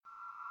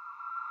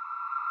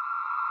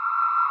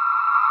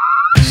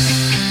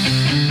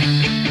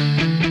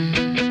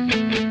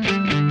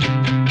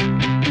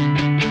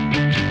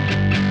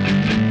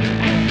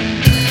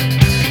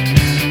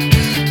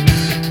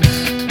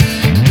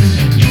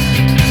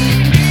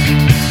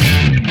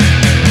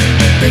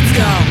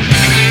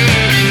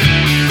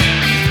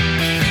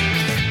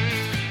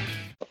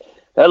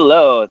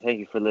Hello, thank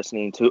you for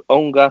listening to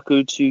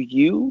Ongaku to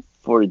You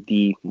for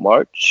the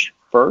March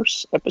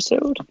 1st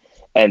episode.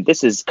 And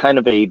this is kind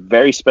of a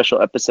very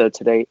special episode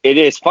today. It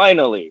is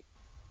finally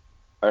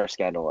our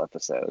scandal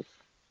episode.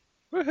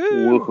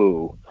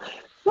 Woohoo!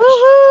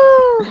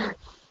 Woohoo!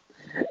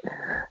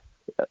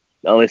 It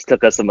only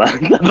took us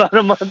about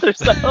a month or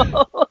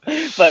so.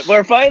 But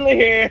we're finally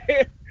here.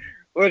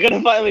 We're going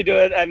to finally do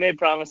it. I made a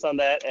promise on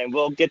that. And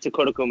we'll get to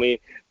Kodokumi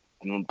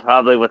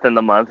probably within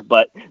the month.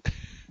 But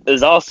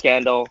it's all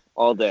scandal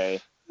all day.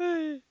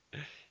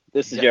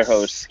 This is your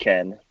host,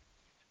 Ken.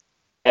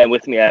 And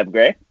with me, I have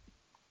Gray.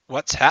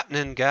 What's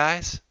happening,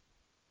 guys?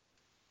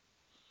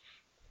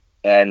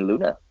 And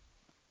Luna.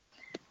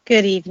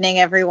 Good evening,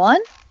 everyone.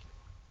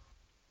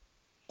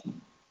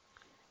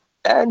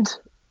 And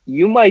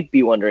you might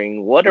be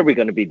wondering, what are we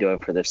going to be doing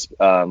for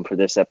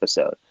this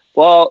episode?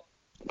 Well,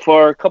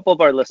 for a couple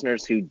of our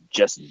listeners who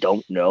just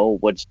don't know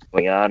what's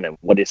going on and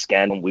what is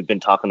Scandal, we've been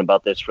talking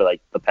about this for like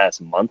the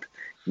past month,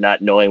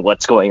 not knowing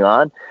what's going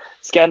on.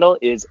 Scandal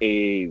is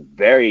a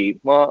very,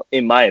 well,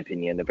 in my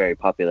opinion, a very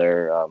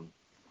popular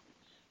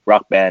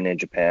rock band in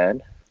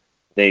Japan.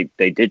 They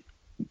did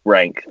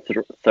rank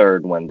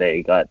third when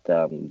they got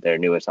their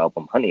newest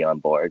album, Honey, on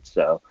board,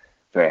 so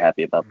very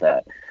happy about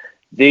that.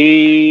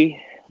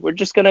 We're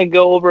just going to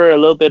go over a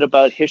little bit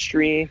about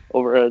history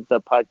over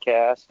the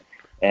podcast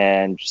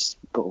and just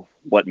go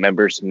what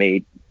members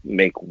make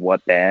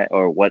what band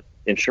or what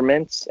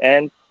instruments,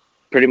 and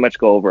pretty much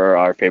go over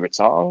our favorite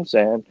songs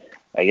and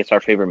I guess our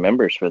favorite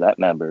members for that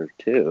member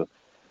too.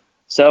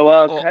 So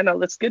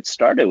let's get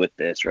started with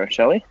this, right,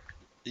 shall we?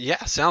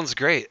 Yeah, sounds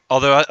great.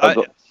 Although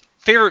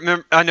favorite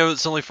member, I know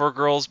it's only 4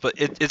 girls, but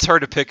it's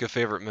hard to pick a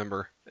favorite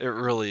member. It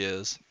really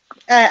is.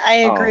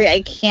 I agree.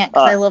 I can't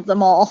because I love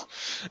them all.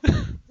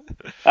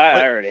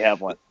 I already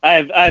have one.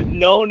 I've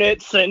known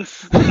it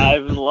since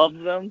I've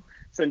loved them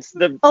since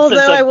the. Although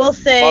since I will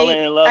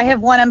say I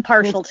have one I'm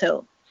partial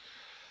to.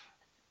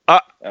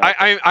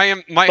 I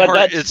am my but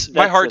heart.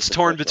 My heart's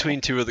torn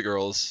between 2 of the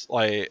girls.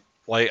 I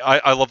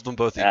love them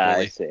both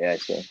equally. I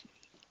see.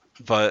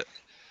 But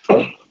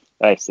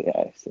I see.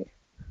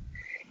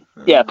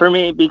 Yeah, for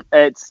me,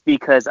 it's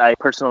because I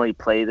personally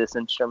play this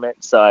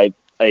instrument, so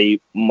I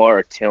more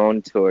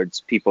attuned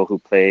towards people who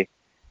play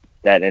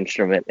that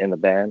instrument in the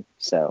band.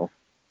 So,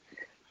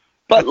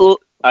 but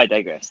I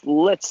digress.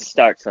 Let's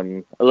start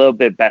a little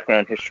bit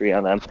background history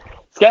on them.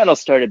 Scandal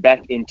started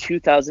back in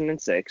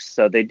 2006,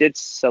 so they did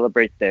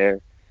celebrate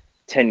their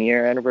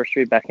 10-year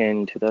anniversary back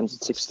in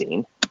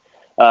 2016.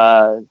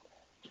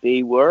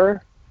 They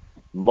were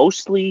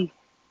mostly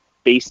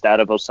based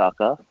out of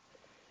Osaka,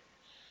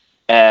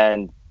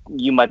 and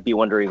you might be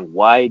wondering,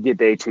 why did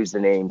they choose the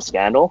name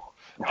Scandal?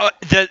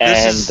 This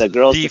is the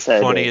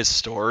funniest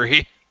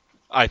story.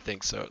 I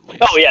think so, at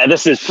least. Oh yeah,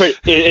 this is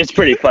it's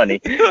pretty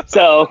funny.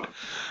 So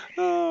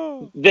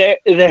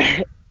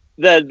the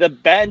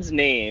band's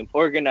name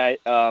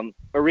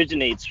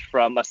originates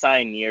from a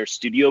sign near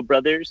Studio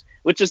Brothers,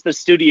 which is the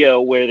studio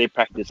where they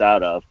practice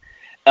out of.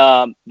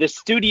 The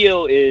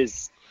studio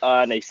is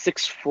on the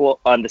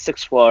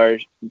 6th floor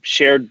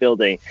shared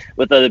building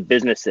with other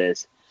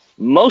businesses,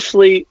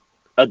 mostly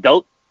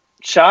adult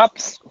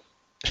shops.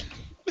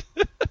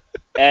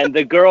 And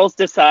the girls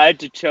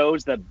decide to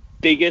choose the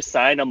biggest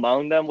sign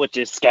among them, which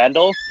is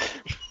Scandal.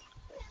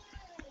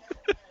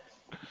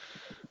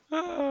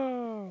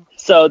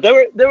 So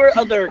there were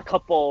other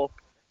couple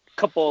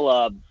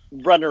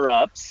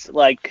runner-ups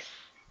like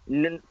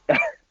Nurse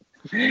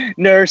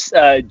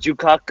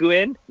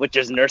Jukakuen, which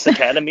is Nurse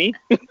Academy,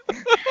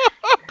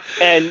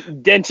 and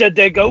Densha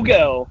de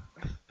Go-Go.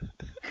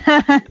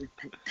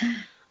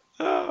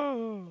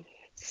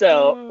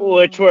 So,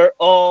 which were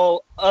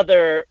all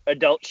other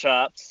adult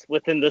shops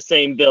within the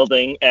same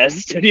building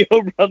as Studio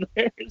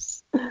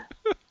Brothers.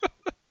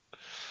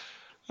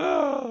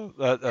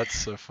 That's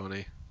so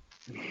funny.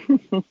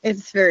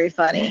 It's very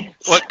funny.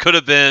 What could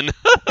have been?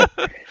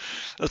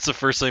 That's the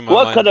first thing my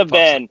mind. What could have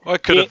been?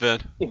 What could have been?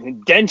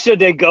 Densha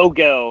de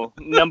Go-Go,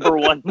 number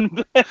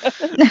 1.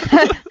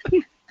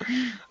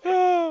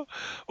 Well,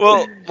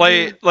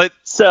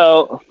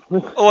 so,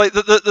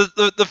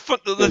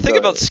 the thing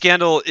about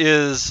Scandal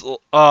is,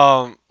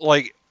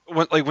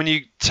 when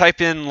you type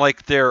in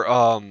their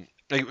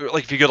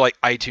if you go to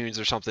iTunes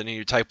or something and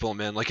you type them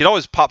in, it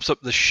always pops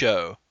up the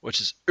show, which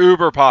is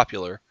uber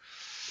popular.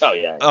 Oh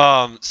yeah.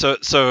 So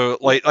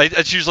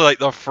it's usually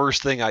the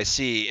first thing I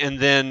see, and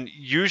then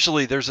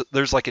usually there's an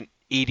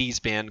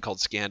 80s band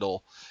called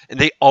Scandal, and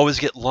they always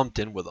get lumped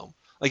in with them.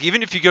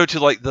 Even if you go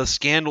to the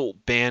Scandal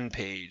band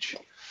page,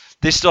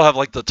 they still have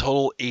the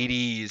total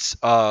 80s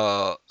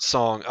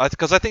song,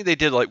 because I think they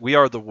did We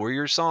Are the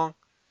Warriors song,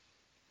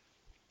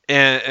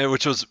 and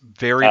which was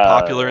very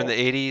popular in the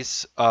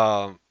 80s.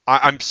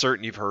 I'm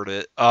certain you've heard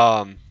it.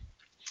 I'm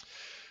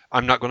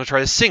not going to try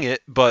to sing it,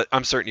 but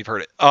I'm certain you've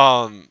heard it.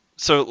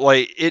 So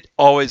it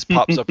always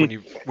pops up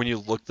when you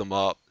look them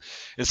up,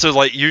 and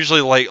so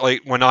usually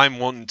when I'm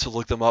wanting to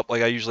look them up,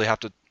 I usually have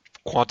to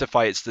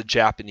quantify it's the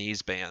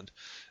Japanese band,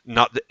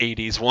 not the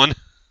 80s one.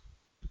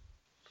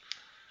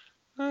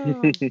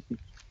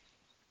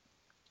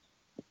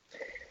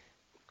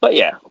 But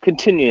yeah,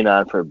 continuing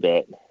on for a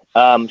bit.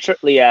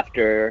 Shortly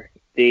after,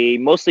 they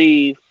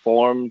mostly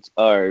formed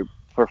or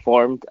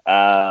performed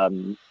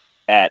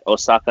at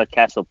Osaka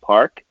Castle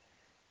Park,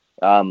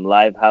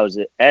 live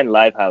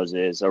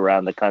houses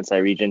around the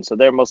Kansai region. So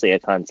they're mostly a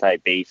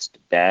Kansai-based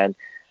band.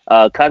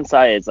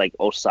 Kansai is like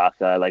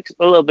Osaka, like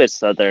a little bit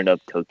southern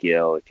of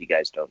Tokyo, if you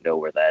guys don't know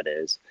where that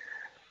is.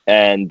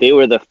 And they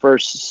were the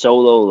first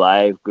solo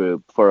live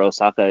group for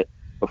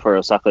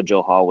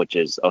Osaka-jo Hall, which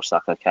is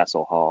Osaka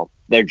Castle Hall,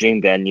 their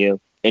dream venue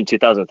in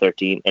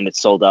 2013, and it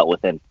sold out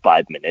within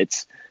 5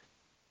 minutes.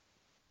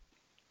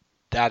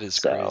 That is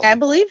crazy. I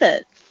believe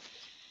it.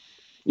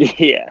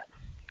 Yeah.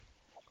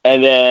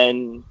 And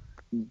then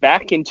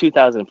back in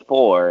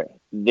 2004,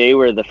 they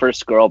were the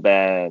first girl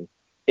band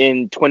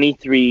in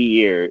 23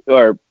 years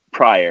or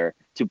prior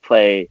to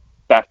play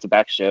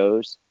back-to-back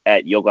shows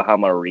at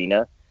Yokohama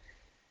Arena.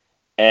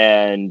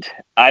 And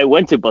I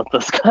went to both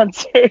those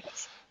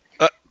concerts.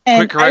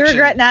 And I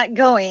regret not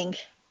going.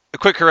 A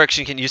quick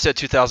correction, you said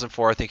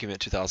 2004. I think you meant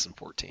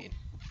 2014.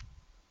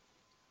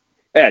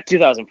 Yeah,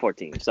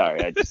 2014.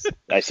 Sorry,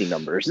 I see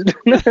numbers.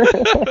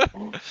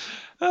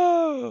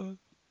 Oh.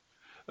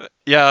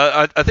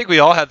 Yeah, I think we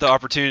all had the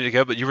opportunity to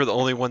go, but you were the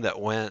only one that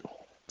went.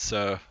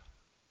 So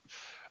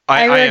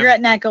I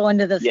regret not going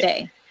to this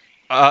day.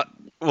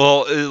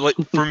 Well, like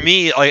for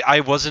me, like I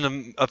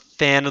wasn't a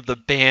fan of the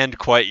band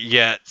quite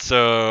yet,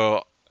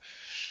 so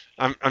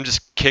I'm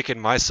just kicking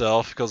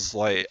myself because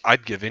like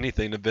I'd give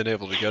anything to have been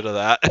able to go to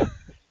that.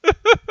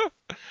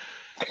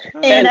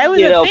 And I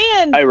was a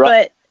fan,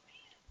 but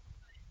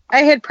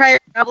I had prior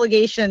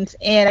obligations,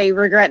 and I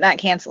regret not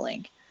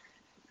canceling.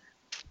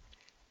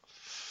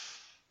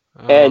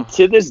 And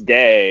to this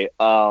day,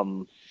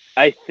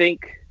 I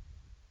think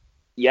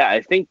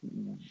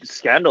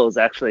Scandal is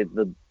actually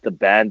the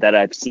band that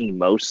I've seen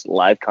most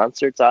live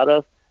concerts out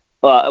of.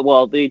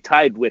 Well, they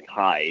tied with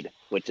Hyde,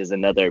 which is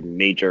another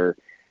major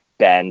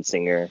band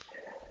singer.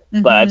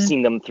 Mm-hmm. But I've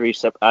seen them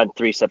on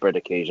three separate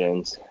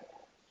occasions,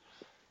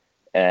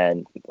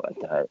 and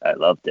I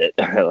loved it.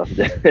 I loved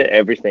it.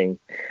 Everything.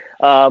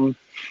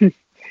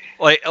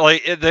 Like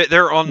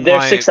they're on their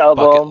my sixth bucket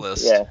album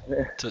list. Yeah.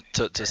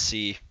 to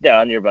see. Yeah,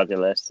 on your bucket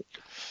list.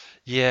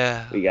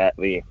 Yeah. We got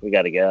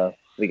to go.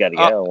 We got to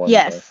go.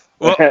 Yes.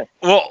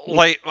 Well,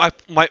 like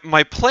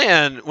my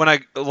plan when I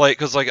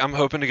because I'm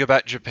hoping to go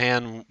back to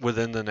Japan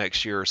within the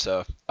next year or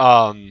so.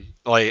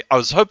 Like I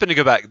was hoping to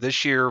go back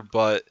this year,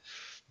 but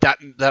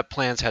that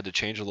plans had to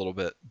change a little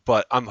bit.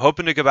 But I'm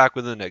hoping to go back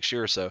within the next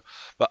year or so.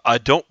 But I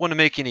don't want to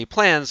make any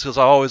plans because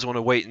I always want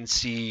to wait and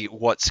see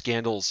what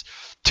Scandal's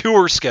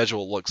tour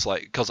schedule looks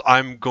like, because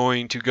I'm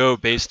going to go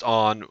based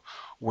on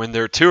when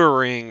they're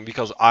touring,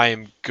 because I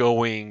am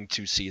going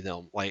to see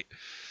them. Like,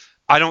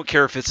 I don't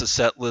care if it's a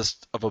set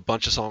list of a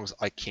bunch of songs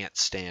I can't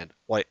stand.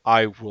 Like,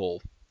 I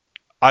will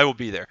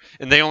be there.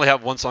 And they only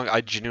have one song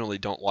I genuinely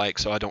don't like,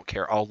 so I don't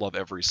care. I'll love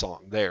every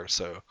song there.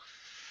 So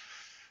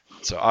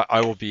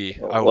I will be.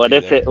 What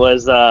if it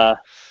was the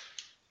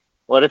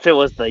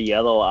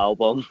Yellow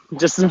album?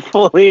 Just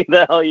fully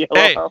the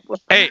Yellow album.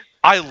 Hey,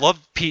 I love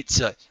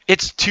pizza.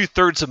 It's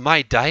 2/3 of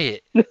my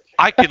diet.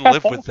 I can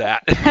live with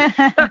that.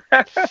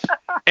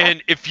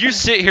 And if you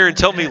sit here and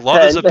tell me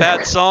Love is a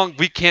bad song,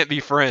 we can't be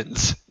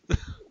friends.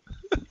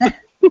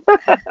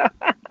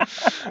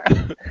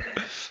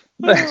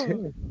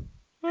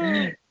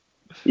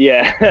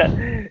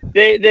 Yeah,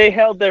 they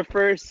held their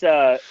first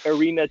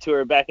arena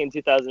tour back in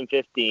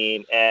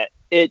 2015, and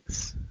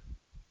it's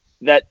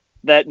that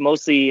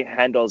mostly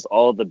handles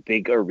all the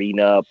big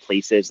arena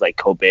places like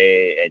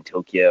Kobe and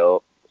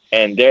Tokyo,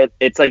 and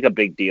it's like a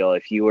big deal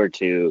if you were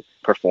to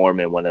perform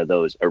in one of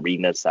those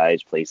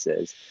arena-sized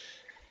places.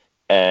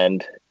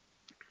 And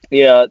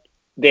yeah,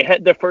 they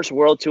had their first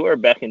world tour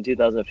back in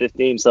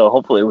 2015, so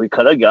hopefully we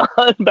could have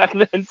gone back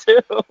then too.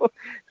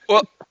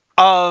 Well,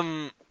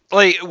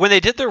 like when they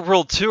did their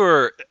world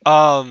tour,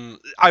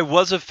 I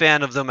was a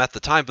fan of them at the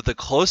time, but the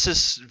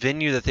closest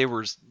venue that they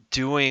were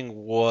doing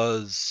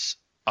was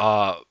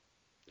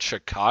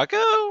Chicago,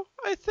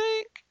 I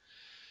think.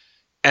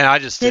 And I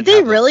just did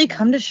they really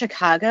come to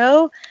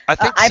Chicago? I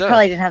think I so.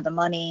 probably didn't have the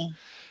money.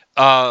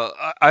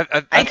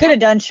 I could have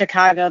done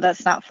Chicago.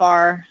 That's not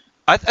far.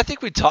 I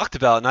think we talked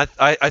about it,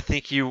 and I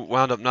think you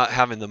wound up not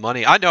having the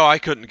money. I know I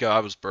couldn't go. I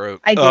was broke.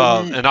 I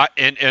didn't. And I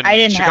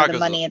didn't Chicago's have the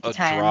money at the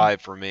time. A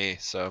drive for me,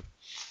 so.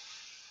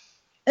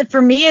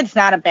 For me, it's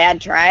not a bad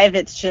drive.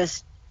 It's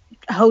just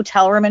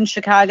hotel room in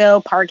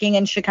Chicago, parking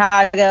in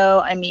Chicago.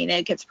 I mean,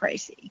 it gets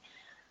pricey.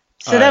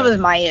 So that was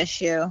my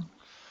issue.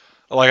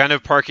 Like, I know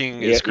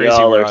parking is crazy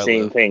y'all where are I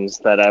seeing live. Things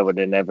that I would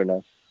have never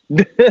known.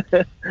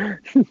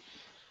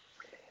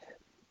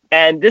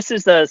 And this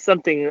is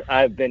something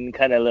I've been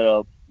kind of a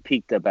little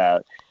peaked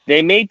about.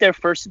 They made their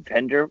first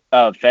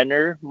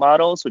Fender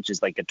models, which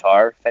is like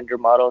guitar Fender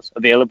models,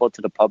 available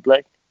to the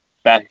public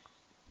back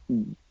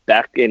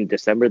in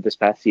December this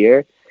past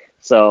year.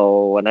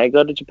 So when I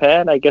go to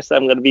Japan, I guess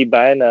I'm going to be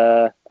buying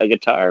a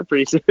guitar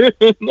pretty soon.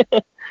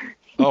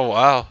 Oh,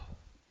 wow.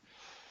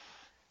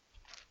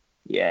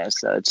 Yeah,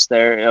 so it's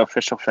their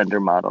official Fender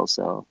model.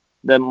 So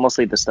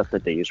mostly the stuff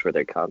that they use for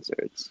their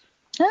concerts.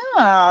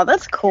 Oh,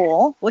 that's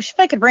cool. Wish if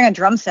I could bring a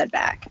drum set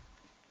back.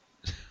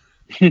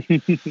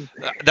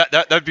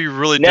 That'd be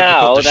really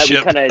Now difficult to that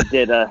ship. we kind of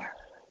did a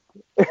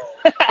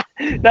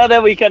now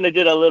that we kind of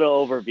did a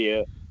little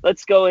overview,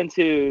 let's go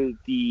into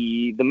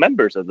the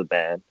members of the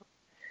band.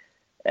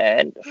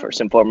 And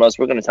first and foremost,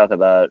 we're going to talk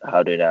about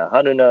Haruna.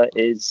 Haruna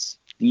is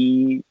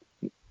the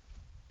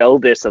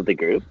eldest of the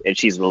group, and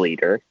she's the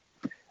leader.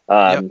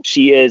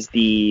 She is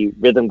the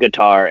rhythm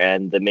guitar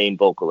and the main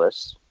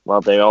vocalist.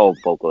 Well, they're all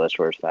vocalists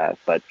for a fact,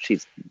 but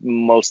she's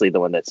mostly the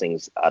one that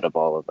sings out of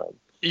all of them.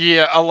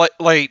 Yeah, I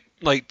like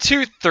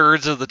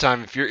 2/3 of the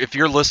time, if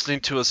you're listening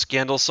to a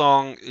Scandal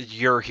song,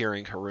 you're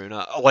hearing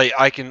Haruna.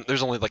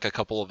 There's only like a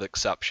couple of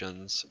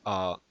exceptions.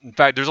 In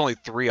fact, there's only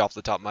 3 off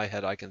the top of my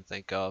head I can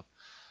think of,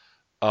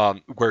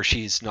 where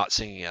she's not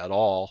singing at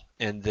all.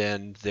 And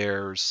then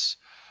there's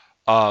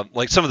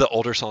like some of the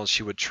older songs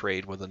she would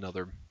trade with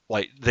another,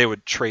 like they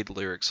would trade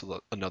lyrics with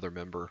another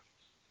member,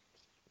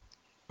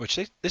 which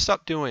they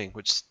stopped doing,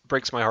 which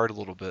breaks my heart a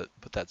little bit,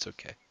 but that's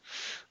okay.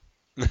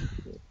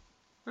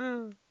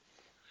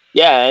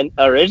 Yeah, and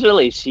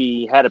originally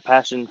she had a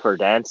passion for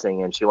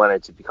dancing and she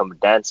wanted to become a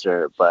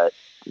dancer, but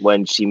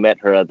when she met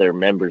her other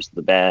members of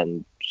the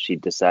band, she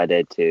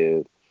decided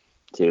to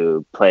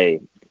play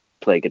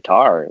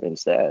guitar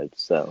instead.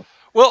 So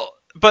well,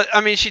 but I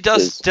mean, she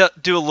does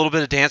do a little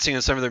bit of dancing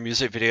in some of their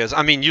music videos.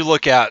 I mean, you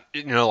look at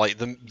like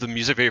the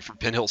music video for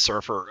Pinhill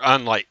Surfer,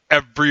 and like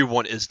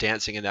everyone is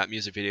dancing in that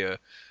music video,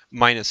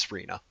 minus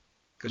Rena.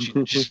 Because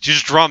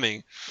she's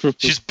drumming,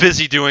 she's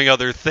busy doing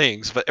other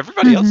things, but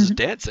everybody else is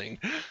dancing.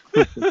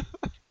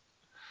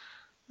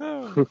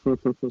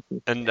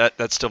 And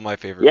that's still my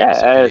favorite.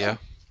 Yeah,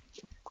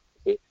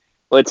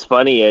 what's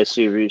funny is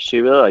she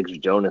really likes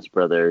Jonas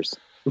Brothers.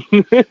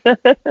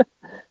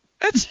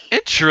 That's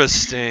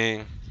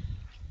interesting.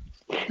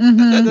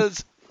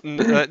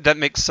 Mm-hmm. That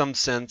makes some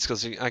sense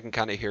because I can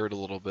kind of hear it a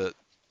little bit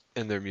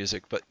in their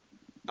music, but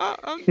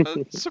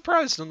I'm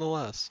surprised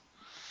nonetheless.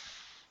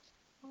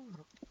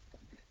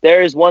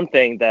 There is one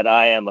thing that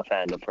I am a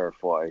fan of her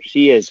for.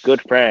 She is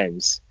good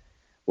friends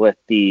with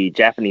the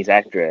Japanese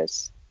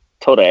actress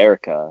Toda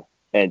Erika,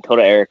 and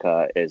Toda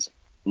Erika is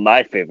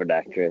my favorite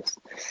actress.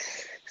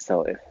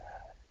 So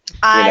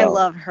I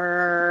love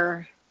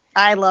her.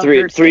 I love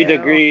her too. 3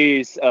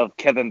 degrees of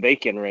Kevin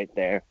Bacon right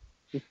there.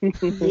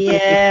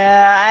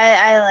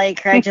 Yeah, I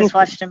like her. I just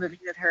watched a movie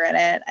with her in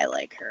it. I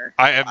like her.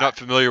 I am not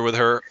familiar with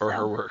her or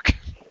her work.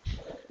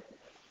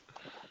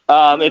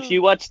 If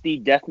you watch the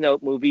Death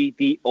Note movie,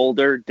 the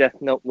older Death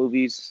Note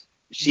movies,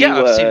 I've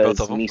seen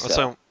both of them.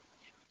 Misa.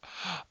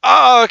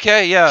 Oh,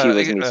 okay, yeah. She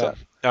was Misa.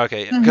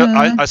 Okay,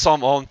 Mm-hmm. I saw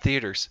them all in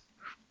theaters.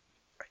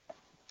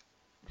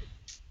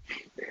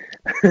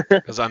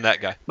 Because I'm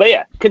that guy. But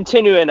yeah,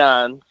 continuing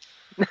on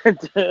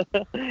to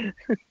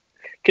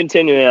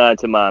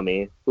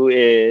Mami, who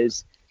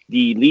is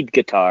the lead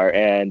guitar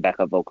and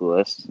backup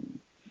vocalist.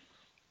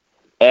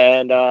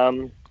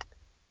 And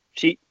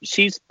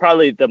she's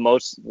probably the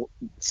most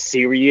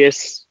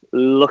serious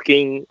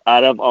looking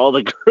out of all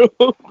the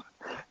group.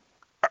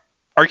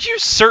 Are you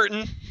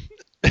certain?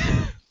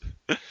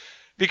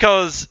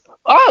 Because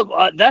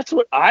that's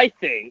what I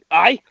think.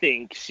 I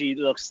think she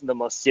looks the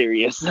most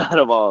serious out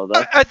of all of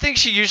them. I think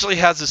she usually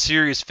has a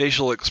serious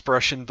facial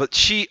expression, but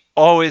she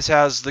always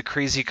has the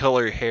crazy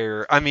color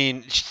hair. I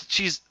mean,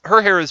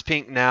 her hair is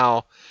pink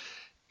now,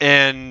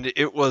 and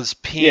it was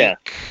pink. Yeah.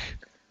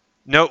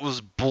 No, it was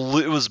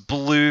blue. It was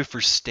blue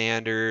for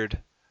Standard.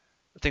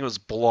 I think it was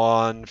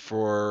blonde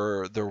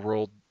for the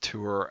World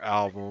Tour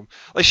album.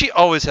 Like, she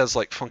always has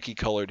like funky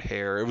colored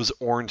hair. It was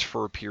orange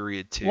for a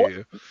period too.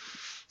 What?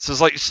 So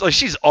it's like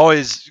she's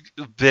always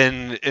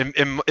been,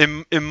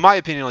 in my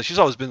opinion, like she's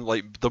always been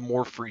like the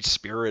more free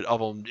spirit of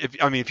them. If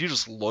you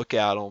just look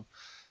at them,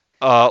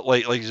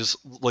 just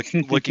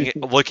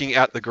looking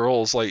at the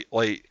girls, like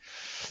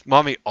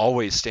Mami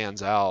always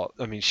stands out.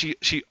 I mean,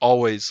 she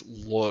always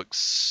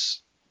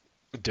looks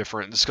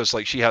different just because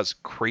like she has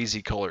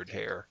crazy colored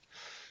hair.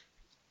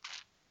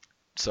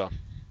 So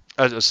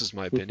this is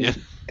my opinion.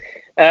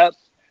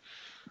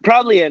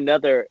 Probably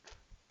another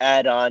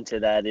add-on to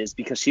that is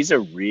because she's a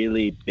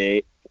really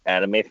big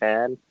anime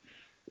fan.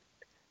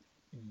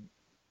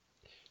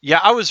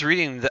 Yeah, I was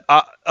reading the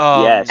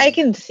Yes. I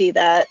can see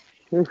that.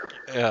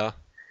 Yeah.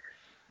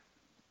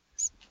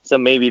 So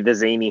maybe the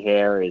zany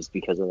hair is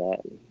because of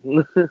that.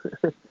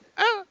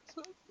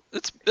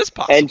 It's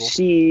possible. And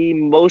she's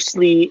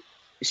mostly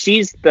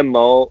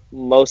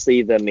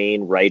the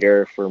main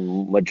writer for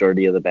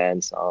majority of the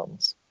band's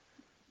songs.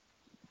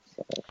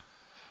 So.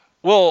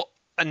 Well,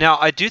 now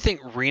I do think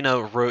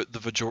Rena wrote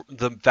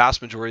the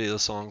vast majority of the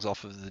songs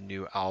off of the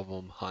new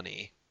album,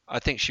 Honey. I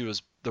think she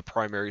was the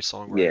primary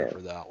songwriter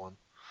for that one.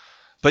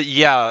 But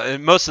yeah,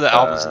 in most of the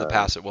albums in the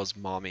past, it was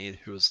Mami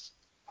who was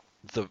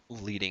the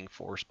leading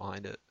force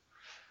behind it.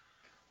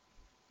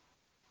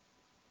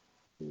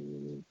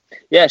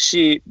 Yeah,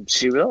 she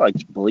really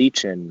likes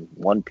Bleach and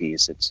One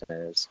Piece, it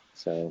says.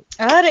 So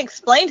That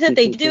explains it.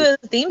 They do a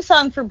theme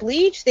song for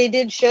Bleach. They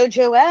did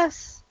Shoujo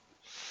S.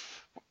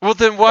 Well,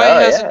 then why Oh,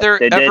 hasn't yeah, there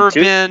they did ever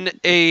too. been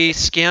a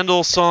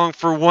Scandal song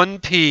for One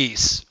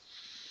Piece?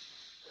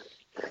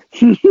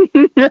 Maybe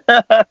in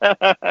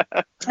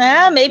the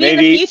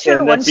Maybe future, in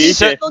the One Piece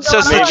future. is still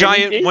Says going the on.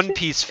 giant One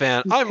Piece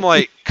fan. I'm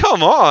like,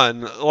 come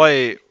on,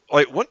 like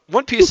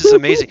One Piece is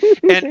amazing,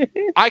 and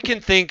I can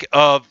think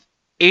of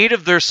 8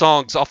 of their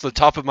songs off the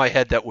top of my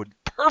head that would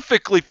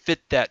perfectly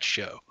fit that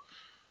show.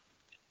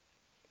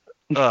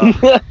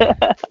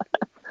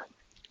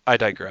 I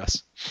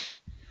digress.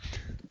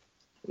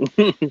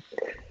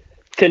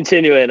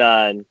 Continuing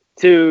on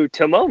to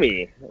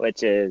Tomomi,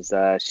 which is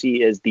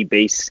she is the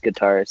bass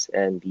guitarist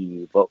and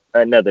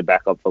another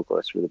backup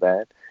vocalist for the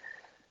band.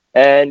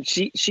 And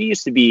she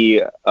used to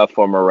be a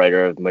former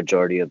writer of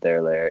majority of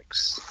their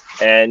lyrics.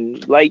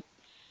 And like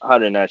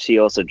Haruna, she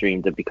also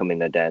dreamed of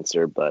becoming a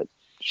dancer, but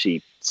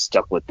she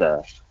stuck with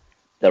the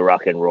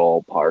rock and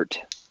roll part.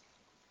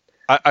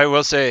 I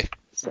will say,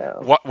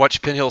 So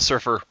watch Pinhill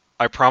Surfer.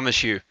 I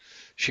promise you,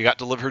 she got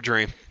to live her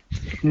dream.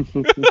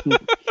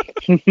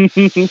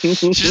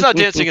 She's not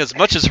dancing as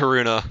much as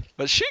Haruna,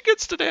 but she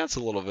gets to dance a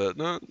little bit.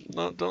 No,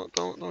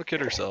 don't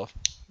kid herself.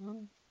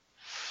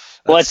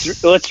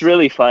 What's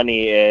really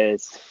funny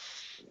is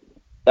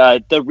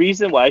the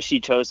reason why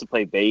she chose to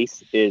play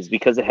bass is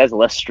because it has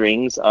less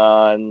strings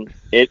on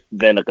it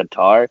than a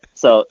guitar,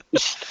 so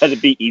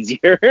that'd be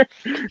easier.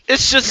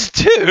 It's just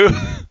 2.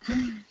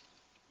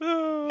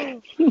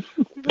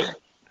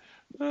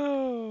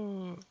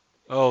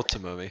 Oh,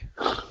 Tomomi.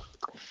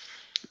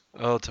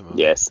 Oh, Tomomi.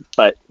 Yes,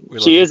 but We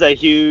love she you. is a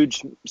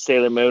huge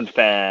Sailor Moon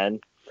fan,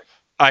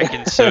 I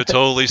can so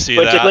totally see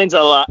which that. explains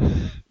a lot.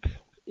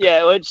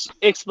 Yeah, which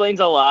explains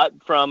a lot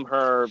from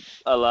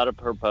a lot of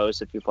her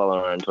posts if you follow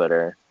her on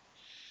Twitter.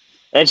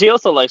 And she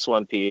also likes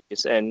One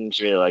Piece, and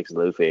she really likes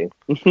Luffy.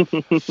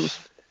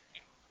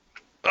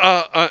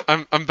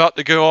 I'm about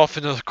to go off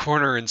into the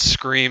corner and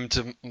scream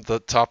to the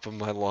top of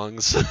my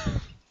lungs.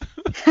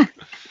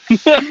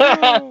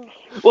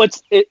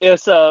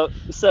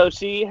 So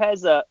she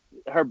has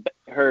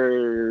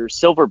her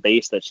silver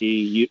bass that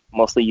she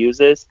mostly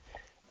uses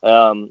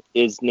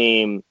is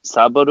named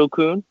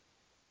Saburo-kun,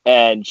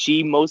 and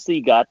she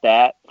mostly got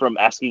that from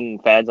asking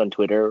fans on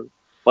Twitter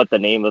what the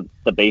name of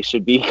the bass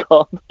should be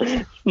called.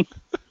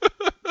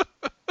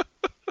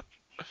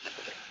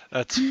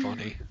 That's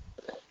funny.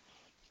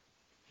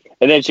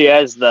 And then she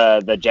has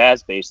the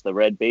jazz bass, the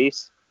red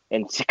bass,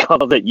 and she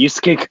called it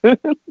Yusuke-kun.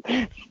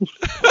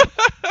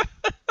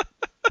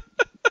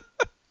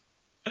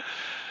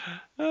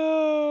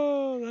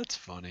 Oh, that's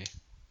funny.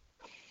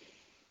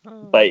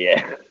 But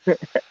yeah,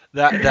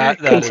 that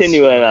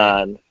continuing is funny.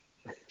 on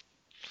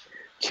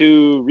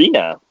to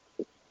Rina,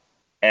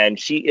 and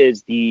she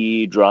is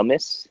the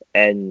drummist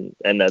and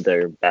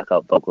another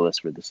backup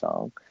vocalist for the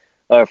song,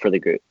 or for the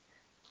group.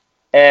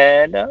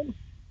 And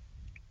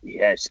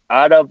yes,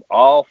 out of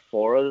all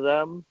 4 of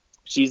them,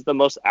 she's the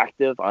most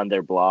active on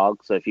their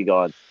blog. So if you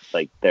go on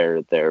like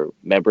their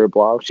member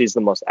blog, she's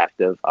the most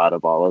active out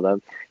of all of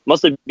them.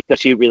 Mostly because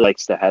she really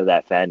likes to have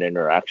that fan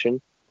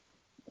interaction.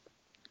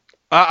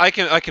 I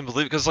can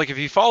believe it, because like if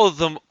you follow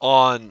them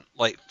on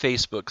like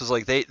Facebook, because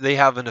like they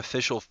have an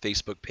official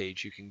Facebook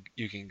page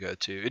you can go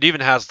to. It even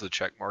has the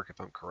check mark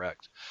if I'm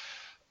correct.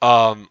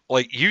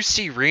 Like you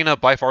see Rena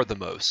by far the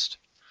most.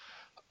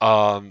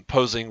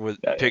 Posing with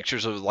Yeah.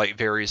 pictures of like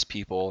various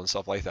people and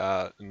stuff like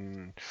that.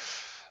 And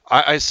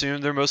I assume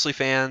they're mostly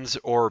fans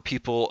or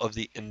people of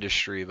the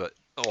industry, but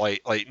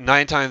like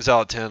 9 times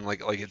out of 10,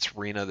 like it's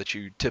Rena that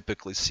you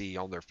typically see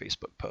on their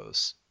Facebook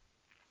posts.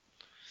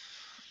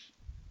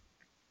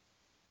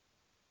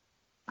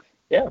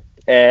 Yeah,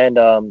 and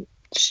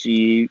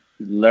she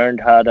learned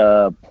how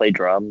to play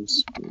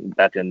drums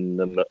back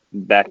in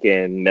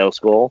middle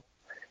school,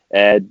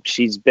 and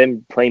she's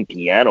been playing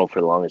piano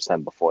for the longest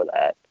time before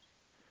that.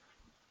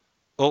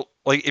 Well,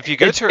 like if you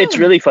go to It's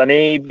really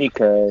funny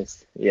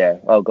because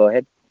Oh, go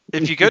ahead.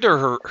 if you go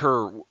to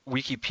her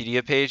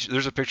Wikipedia page,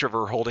 there's a picture of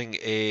her holding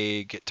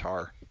a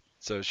guitar.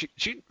 So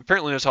she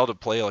apparently knows how to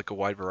play like a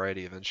wide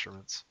variety of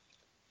instruments.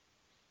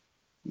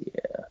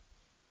 Yeah,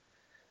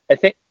 I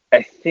think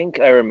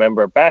I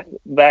remember back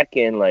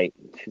in like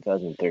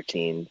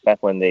 2013,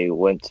 back when they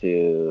went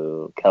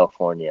to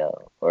California,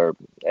 or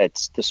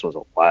this was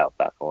a while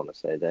back. I want to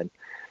say then.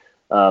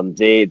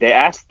 They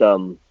asked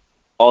them,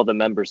 all the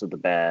members of the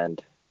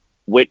band,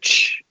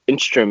 which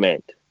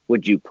instrument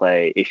would you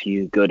play if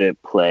you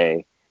couldn't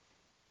play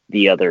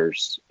the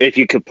others? If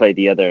you could play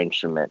the other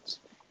instruments,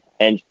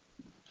 and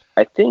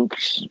I think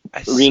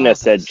Rena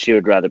said she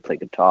would rather play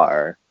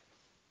guitar.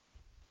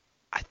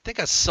 I think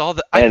I saw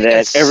that. And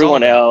then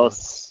everyone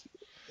else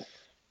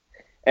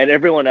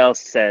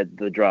said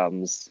the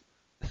drums,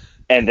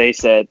 and they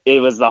said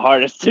it was the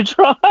hardest to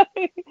try.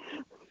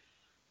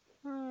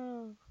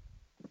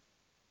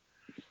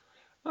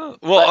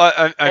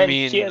 Well, I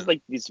mean, she has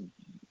like these.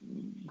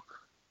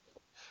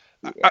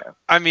 Yeah.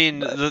 I mean,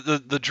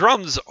 the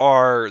drums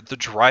are the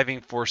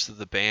driving force of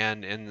the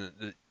band,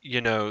 and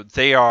you know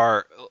they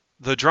are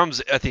the drums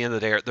at the end of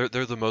the day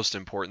they're the most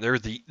important.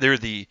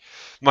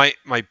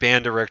 My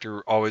band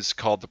director always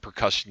called the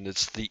percussion.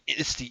 It's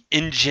the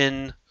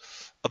engine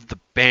of the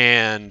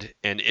band,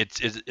 and it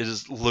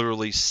is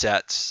literally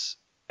sets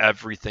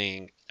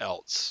everything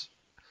else.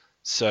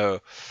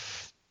 So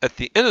at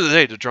the end of the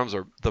day, the drums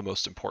are the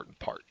most important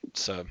part.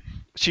 So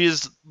she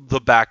is the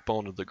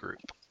backbone of the group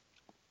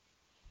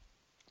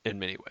in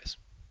many ways.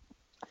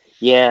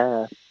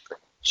 Yeah,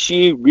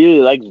 she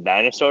really likes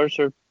dinosaurs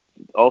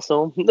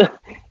also,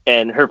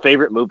 and her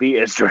favorite movie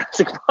is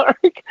Jurassic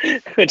Park,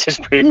 which is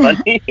pretty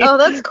funny. Oh,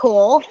 that's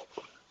cool.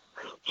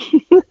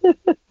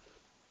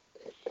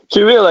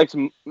 She really likes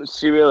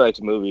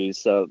movies,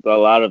 so a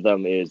lot of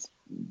them is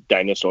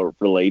dinosaur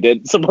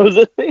related,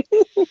 supposedly.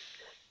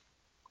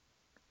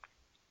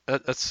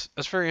 That's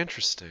very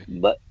interesting.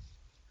 But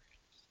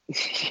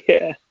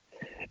yeah,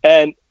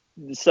 and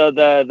so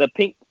the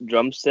pink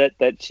drum set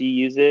that she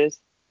uses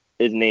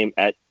is named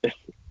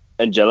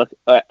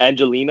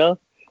Angelina,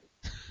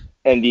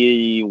 and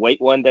the white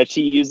one that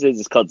she uses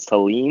is called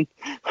Celine.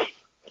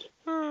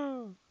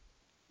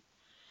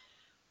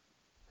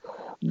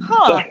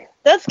 Huh.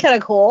 That's kind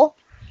of cool.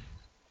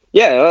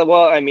 Yeah,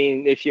 well, I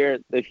mean, if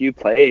you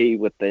play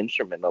with the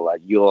instrument a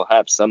lot, you'll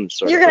have some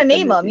sort. You're gonna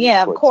name them,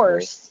 yeah, of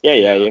course. Yeah,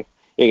 you're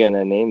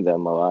gonna name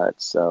them a lot.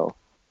 So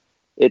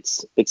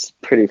it's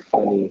pretty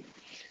funny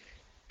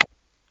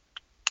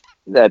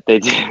that they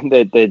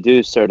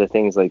do sort of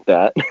things like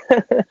that.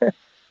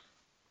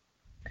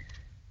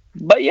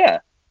 But yeah.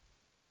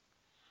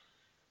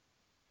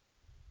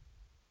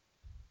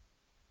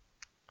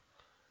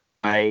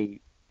 I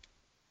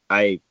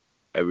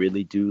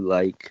really do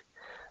like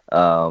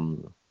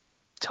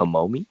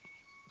Tomomi.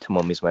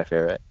 Tomomi's my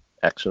favorite,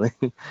 actually.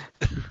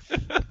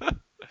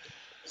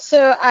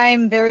 So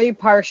I'm very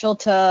partial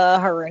to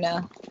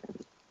Haruna.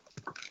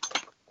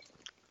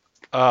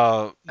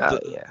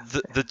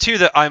 The two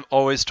that I'm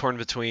always torn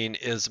between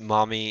is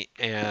Mami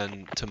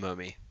and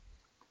Tomomi.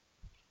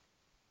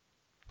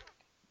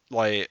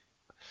 Like,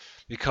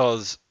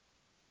 because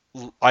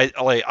I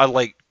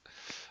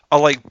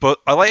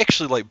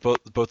actually like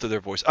both of their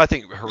voice. I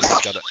think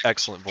Haruna's got an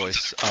excellent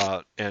voice,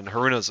 and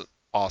Haruna's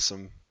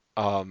awesome.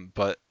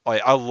 But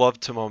like I love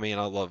Tomomi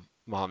and I love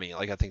Mami.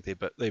 Like I think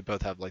they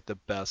both have like the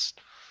best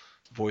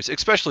voice,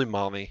 especially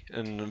Mami.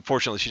 And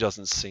unfortunately, she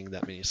doesn't sing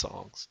that many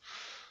songs.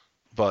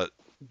 But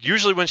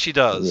usually when she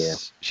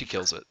does, she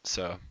kills it.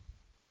 So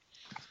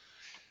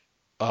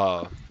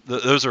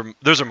those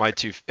are my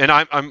two, and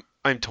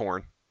I'm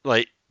torn.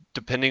 Like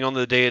depending on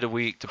the day of the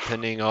week,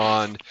 depending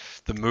on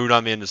the mood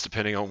I'm in, is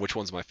depending on which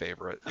one's my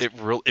favorite. It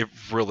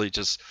really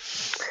just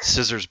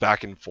scissors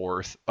back and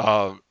forth.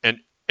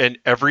 And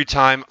every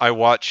time I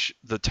watch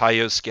the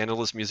Taiyo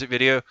Scandalous music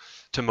video,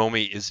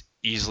 Tomomi is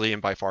easily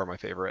and by far my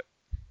favorite.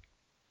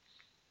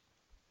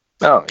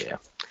 Oh yeah,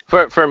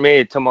 for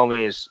me,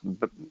 Tomomi is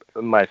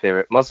my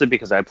favorite, mostly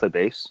because I play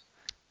bass,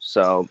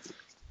 so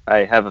I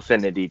have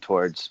affinity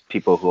towards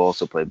people who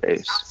also play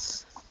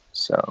bass.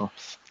 So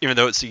even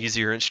though it's the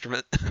easier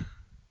instrument.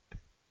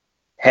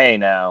 Hey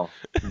now,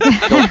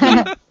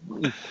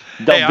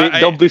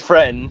 don't be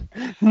frightened.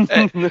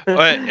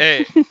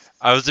 Hey,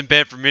 I was in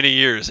band for many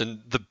years,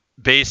 and the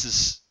bass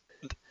is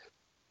it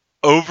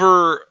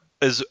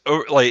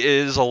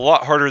is a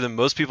lot harder than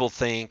most people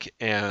think,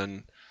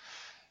 and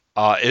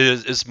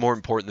it is more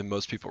important than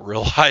most people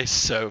realize.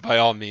 So by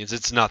all means,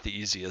 it's not the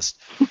easiest.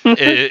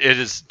 It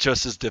is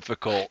just as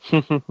difficult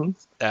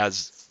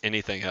as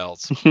anything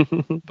else.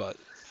 But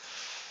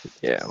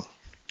yeah,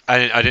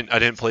 I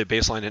didn't play a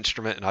bassline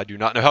instrument, and I do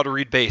not know how to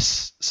read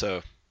bass.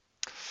 So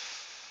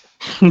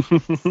I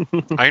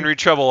can read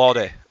treble all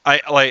day.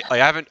 I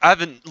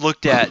haven't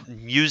looked at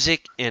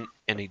music in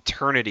an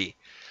eternity.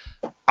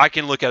 I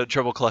can look at a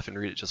treble clef and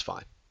read it just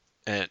fine.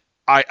 And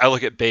I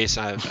look at bass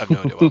and I have no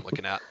idea what I'm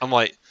looking at. I'm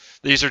like,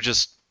 these are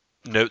just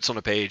notes on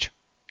a page.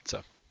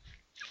 So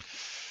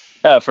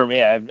for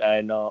me, I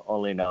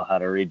only know how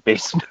to read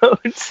bass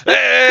notes.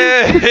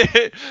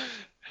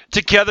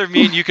 Together,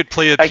 me and you could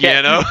play a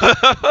piano. You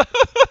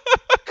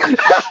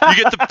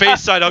get the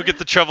bass side, I'll get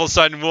the treble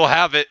side, and we'll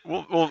have it.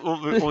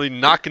 We'll be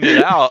knocking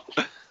it out.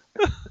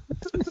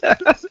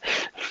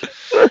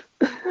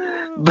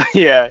 But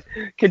yeah,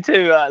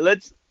 continue.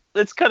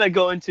 Let's kind of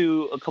go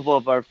into a couple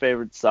of our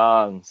favorite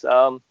songs.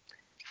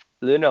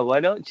 Luna,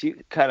 why don't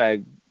you kind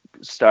of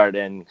start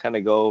and kind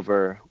of go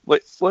over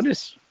what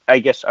is, I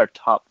guess, our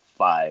top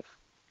 5?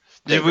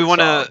 Do we want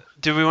to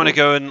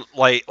go and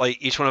like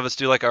each one of us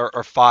do like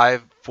our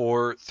 5,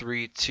 4,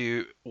 3,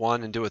 2,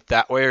 1 and do it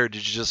that way, or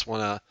did you just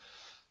want to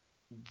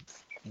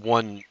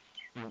 1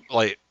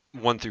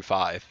 through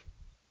 5?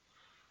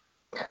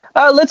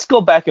 Let's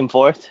go back and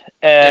forth,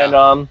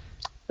 and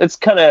let's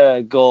kind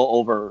of go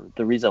over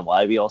the reason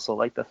why we also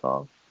like the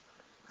song.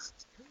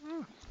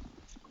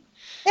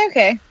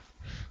 Okay.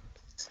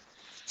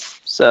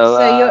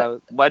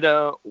 So why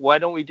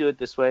don't we do it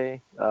this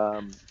way?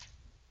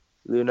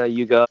 Luna,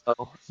 you go.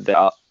 Then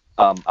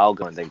I'll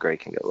go, and then Gray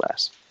can go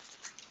last.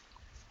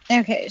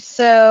 Okay,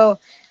 so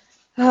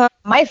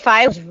my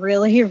 5 was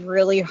really,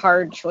 really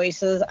hard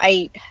choices.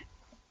 I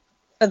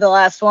for the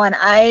last one.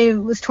 I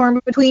was torn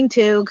between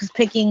two because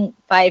picking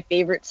 5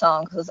 favorite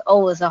songs was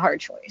always a hard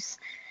choice.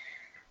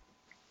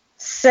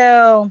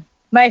 So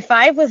my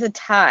 5 was a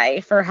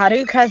tie for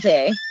Haru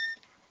Kaze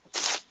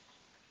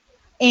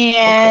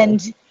and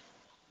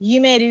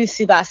Yumeru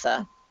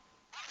Tsubasa.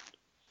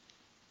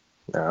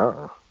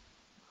 Oh.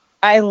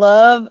 I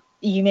love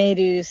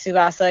Yumeru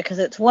Tsubasa because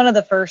it's one of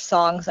the first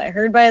songs I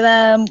heard by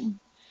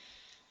them,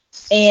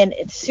 and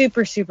it's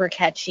super, super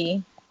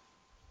catchy.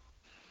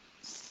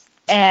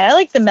 And I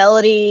like the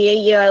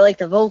melody, I like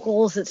the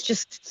vocals. It's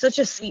just such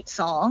a sweet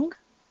song.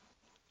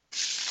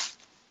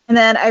 And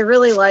then I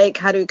really like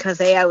Haru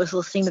Kaze. I was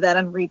listening to that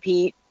on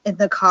repeat in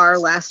the car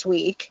last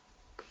week.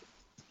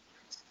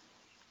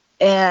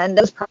 And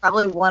that was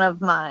probably one of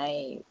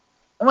my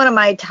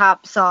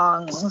top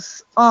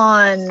songs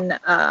on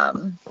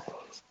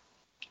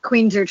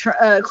Queens or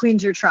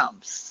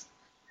Trumps.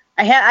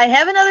 I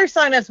have another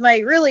song that's my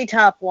really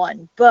top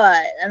one,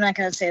 but I'm not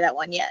gonna say that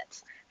one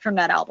yet from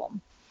that album.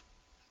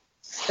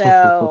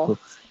 So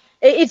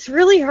it's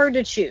really hard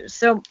to choose.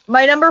 So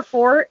my number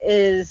 4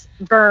 is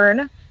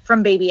Burn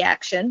from Baby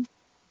Action.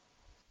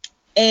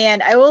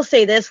 And I will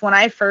say this, when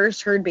I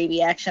first heard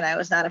Baby Action, I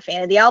was not a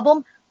fan of the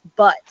album,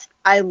 but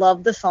I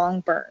love the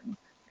song Burn.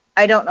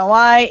 I don't know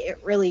why,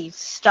 it really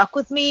stuck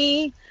with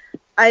me.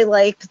 I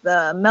liked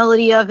the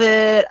melody of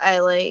it.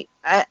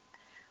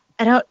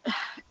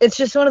 It's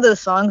just one of those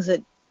songs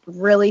that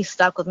really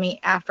stuck with me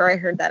after I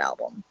heard that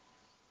album.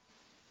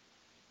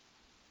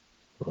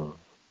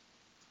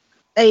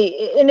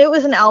 And it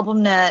was an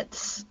album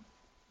that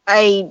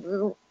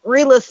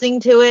re-listening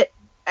to it,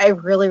 I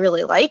really,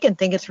 really like and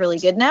think it's really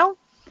good now.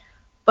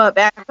 But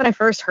back when I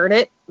first heard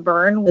it,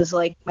 Burn was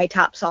like my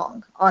top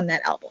song on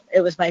that album.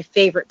 It was my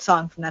favorite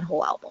song from that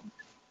whole album.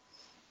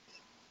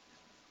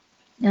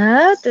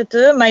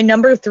 My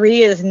number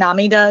 3 is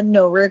Namida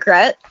No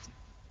Regret.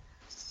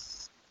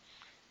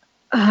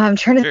 I'm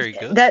trying to Very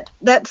good.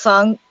 that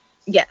song.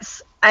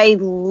 Yes, I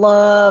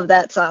love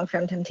that song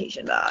from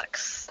Temptation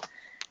Box.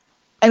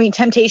 I mean,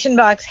 Temptation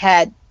Box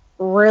had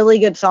really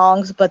good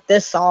songs, but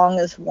this song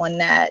is one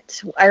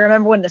that I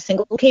remember when the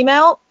single came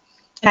out,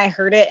 and I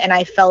heard it, and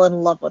I fell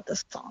in love with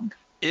this song.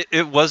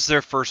 It was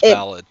their first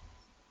ballad.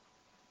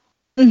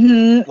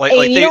 Mm-hmm. Like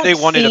they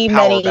wanted a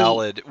power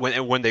ballad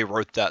when they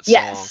wrote that song.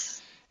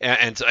 Yes.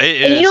 And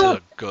it is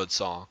a good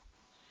song.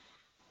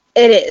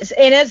 It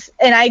is,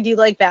 and I do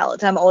like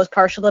ballads. I'm always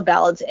partial to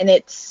ballads, and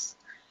it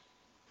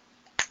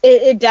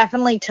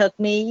definitely took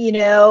me.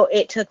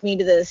 It took me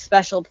to the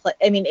special place.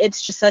 I mean,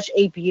 it's just such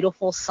a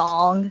beautiful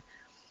song,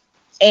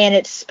 and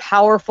it's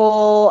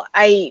powerful.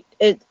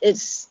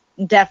 It's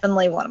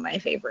definitely one of my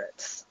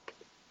favorites.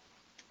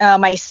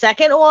 My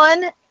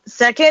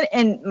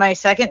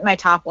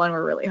top one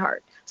were really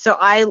hard.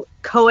 So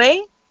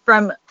Koe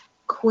from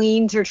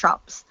Queens or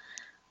Trumps.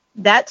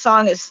 That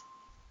song is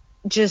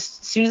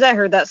just, as soon as I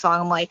heard that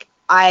song, I'm like,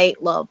 I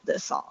love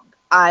this song.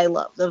 I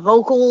love the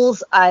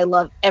vocals. I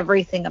love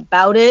everything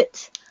about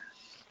it.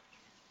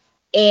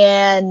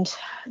 And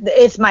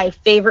it's my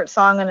favorite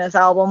song on this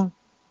album.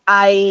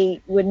 I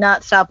would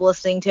not stop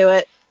listening to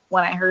it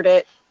when I heard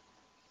it.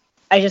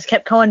 I just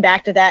kept going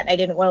back to that, and I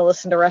didn't want to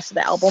listen to the rest of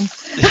the album.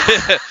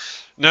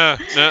 No.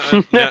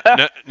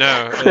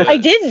 I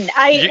didn't.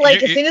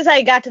 As soon as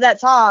I got to that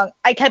song,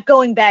 I kept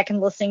going back and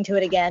listening to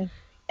it again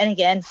and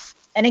again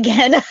and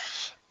again.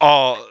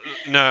 Oh,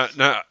 no.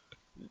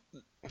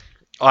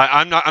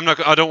 I'm not.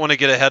 I don't want to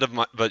get ahead of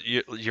but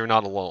you're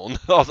not alone.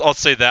 I'll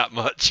say that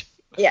much.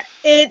 Yeah,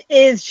 it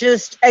is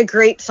just a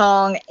great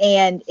song,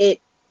 and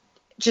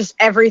just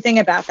everything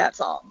about that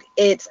song.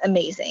 It's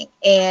amazing,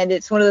 and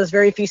it's one of those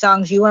very few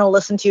songs you want to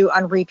listen to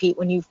on repeat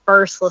when you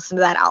first listen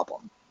to that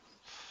album.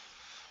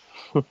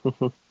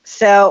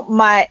 So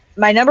my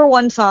number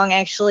 1 song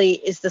actually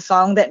is the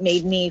song that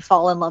made me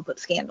fall in love with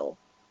Scandal,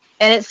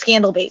 and it's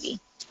Scandal Baby.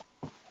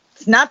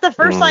 It's not the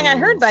first song I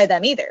heard by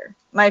them either.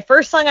 My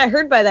first song I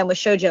heard by them was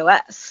Shoujo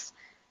S.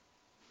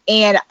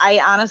 And I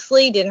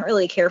honestly didn't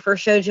really care for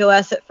Shoujo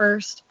S at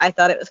first. I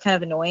thought it was kind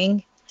of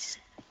annoying.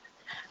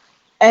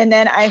 And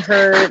then I'm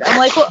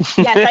like, well,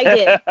 yes, I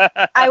did.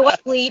 I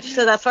watched Bleach,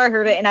 so that's why I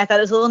heard it, and I thought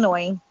it was a little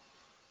annoying.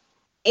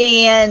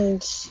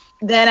 And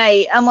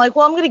then I'm like,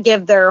 well, I'm going to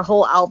give their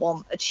whole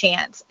album a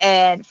chance.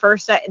 And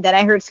then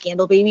I heard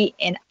Scandal Baby,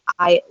 and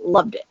I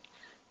loved it.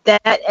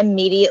 That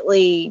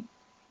immediately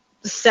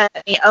set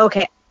me,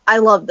 okay, I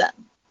love them.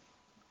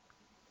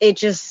 It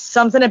just,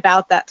 something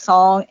about that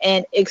song,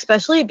 and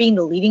especially being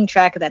the leading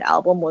track of that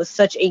album, was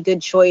such a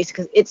good choice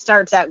because it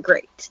starts out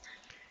great.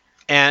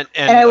 And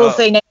I will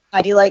say,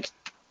 I do like.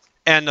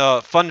 And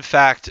fun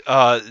fact,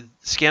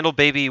 Scandal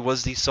Baby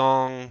was the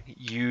song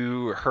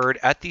you heard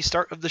at the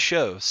start of the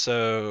show,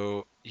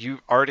 so you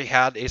already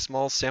had a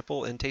small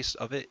sample and taste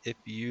of it. If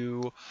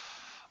you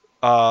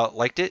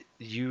liked it,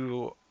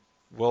 you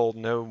will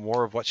know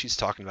more of what she's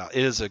talking about.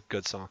 It is a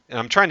good song, and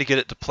I'm trying to get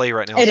it to play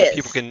right now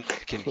people can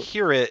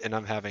hear it, and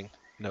I'm having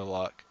no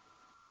luck.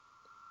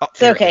 Oh,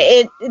 it's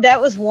okay. That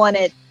was one.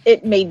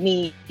 It made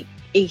me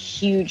a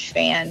huge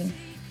fan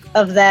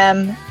of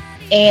them,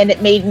 and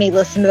it made me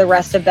listen to the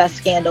rest of Best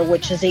Scandal,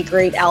 which is a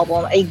great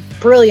album, a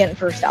brilliant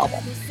first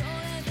album.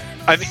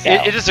 I mean,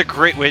 it is a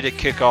great way to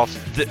kick off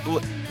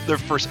their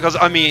first, because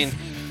I mean,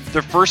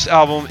 their first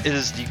album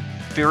is the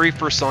very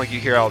first song you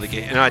hear out of the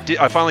gate, and I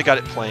finally got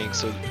it playing,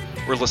 so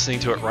we're listening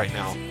to it right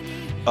now.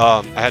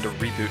 I had to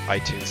reboot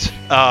iTunes,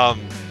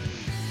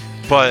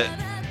 but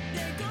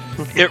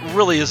it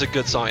really is a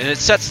good song, and it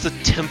sets the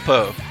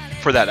tempo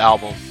for that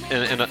album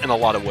in a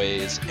lot of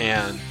ways.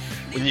 And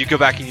when you go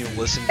back and you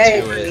listen to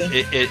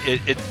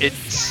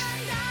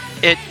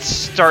it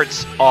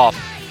starts off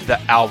the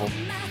album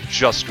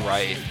just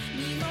right.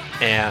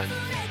 And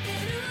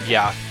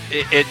yeah,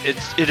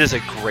 it is a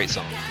great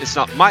song. It's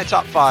not my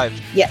top 5,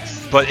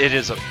 yes, but it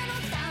is an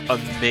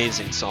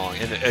amazing song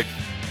and a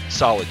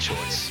solid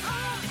choice.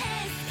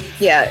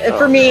 Yeah,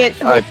 for me,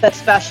 it was that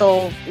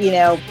special.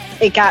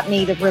 It got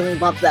me to really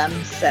love them.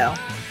 So.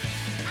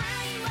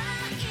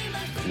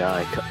 No,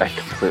 I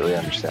completely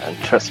understand.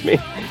 Trust me,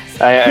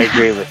 I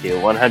agree with you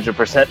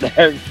 100%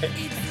 there.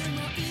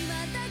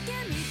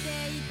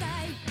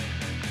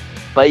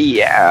 But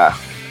yeah,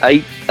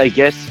 I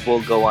guess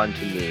we'll go on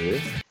to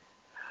me.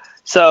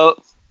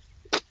 So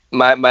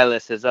my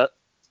list is up.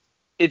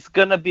 It's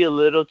gonna be a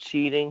little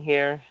cheating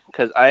here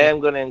because I am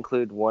gonna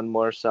include one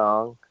more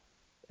song,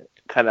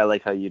 kind of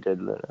like how you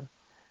did, Luna.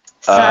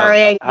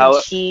 Sorry, I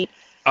did cheat.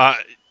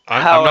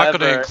 I'm not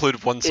going to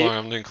include one song.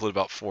 I'm going to include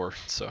about 4.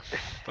 So,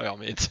 by all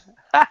means,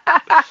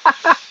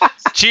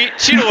 cheat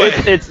away.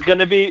 It's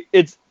gonna be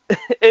it's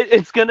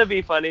gonna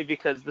be funny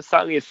because the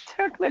song is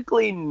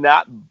technically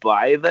not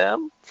by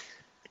them.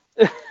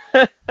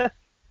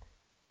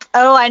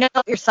 Oh, I know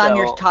your song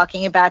you're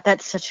talking about.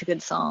 That's such a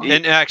good song.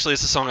 And actually,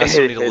 it's a song I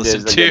still need to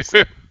listen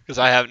to because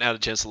I haven't had a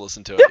chance to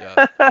listen to it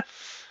yet.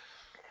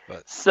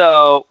 But.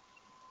 So.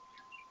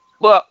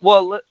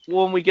 Well,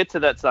 when we get to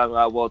that song,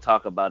 we'll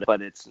talk about it.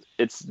 But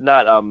it's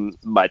not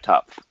my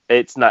top.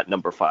 It's not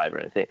number 5 or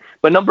anything.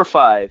 But number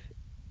 5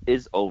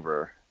 is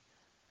Over.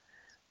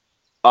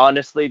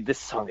 Honestly, this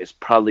song is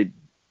probably,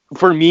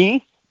 for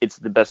me, it's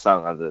the best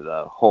song on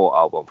the whole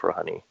album for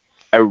Honey.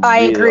 I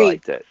really agree.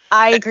 liked it.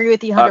 I agree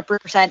with you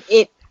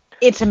 100%.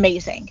 It's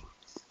amazing.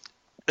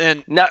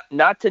 And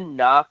not to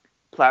knock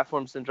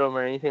Platform Syndrome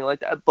or anything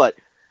like that, but.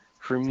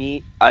 For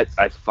me, I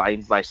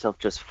find myself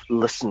just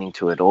listening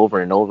to it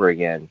over and over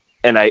again.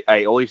 And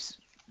I always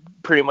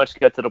pretty much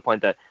get to the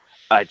point that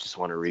I just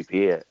want to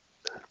repeat it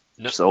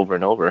just over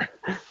and over.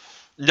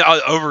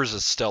 No, Over is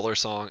a stellar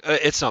song.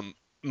 It's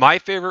my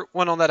favorite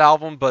one on that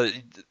album, but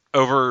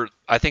Over,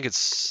 I think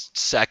it's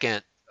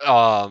second.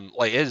 That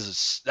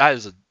is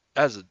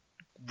a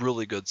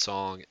really good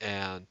song,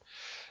 and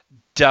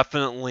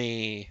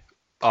definitely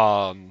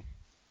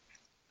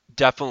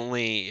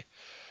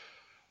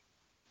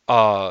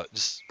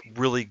just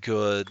really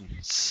good,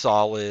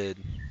 solid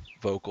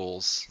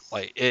vocals.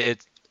 Like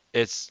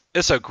it's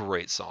a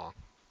great song,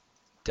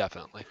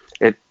 definitely.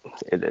 It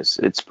is.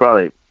 It's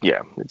probably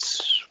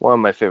it's one of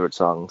my favorite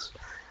songs.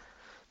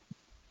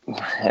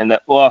 And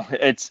it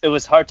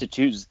was hard to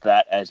choose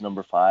that as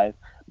number 5,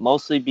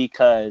 mostly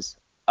because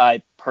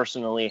I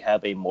personally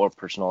have a more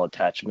personal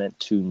attachment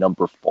to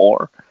number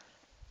 4,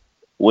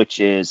 which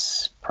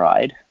is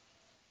Pride.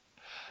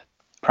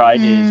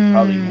 Pride is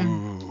probably.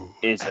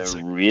 Is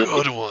a really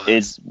good one.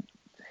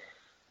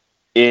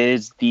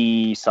 Is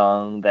the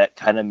song that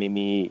kind of made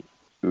me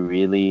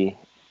really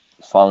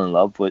fall in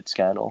love with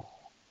Scandal.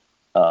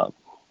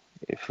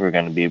 If we're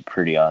gonna be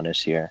pretty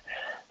honest here,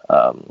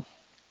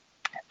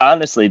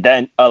 honestly,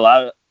 then a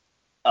lot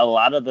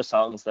of the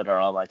songs that are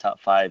on my top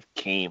 5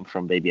 came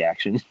from Baby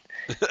Action.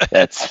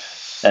 That's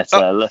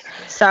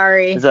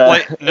sorry. No.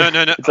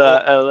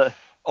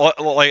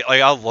 Like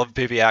I love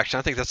Baby Action.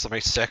 I think that's my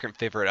second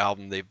favorite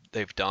album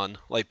they've done.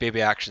 Like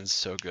Baby Action's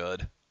so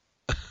good.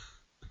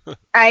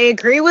 I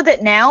agree with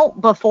it now.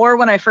 Before,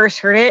 when I first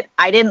heard it,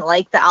 I didn't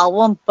like the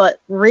album,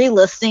 but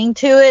re-listening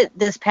to it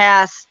this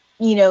past,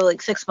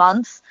 6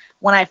 months,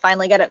 when I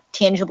finally got a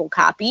tangible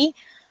copy,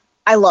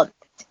 I love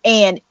it.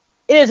 And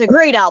it is a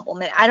great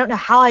album. And I don't know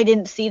how I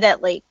didn't see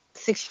that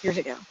 6 years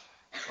ago.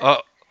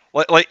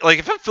 Like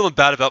if I'm feeling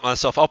bad about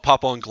myself, I'll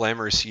pop on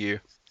Glamorous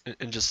You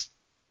and just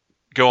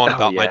go on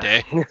about my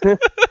day.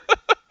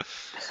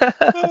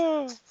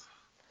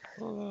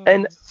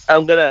 And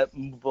I'm gonna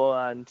move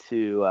on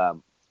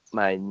to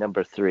my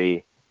number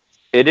 3.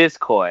 It is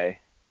Koi,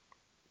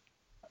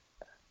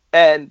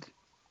 and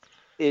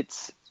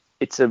it's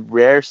a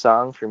rare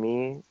song for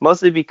me,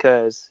 mostly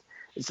because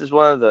this is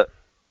one of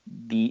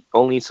the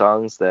only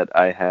songs that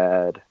I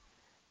had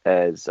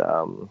as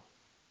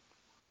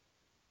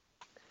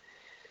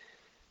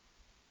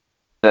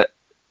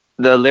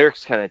the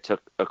lyrics kind of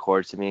took a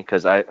chord to me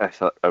because I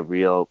felt a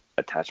real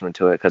attachment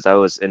to it because I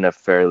was in a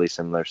fairly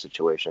similar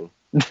situation.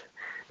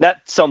 Not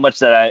so much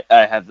that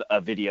I have a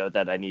video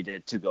that I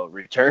needed to go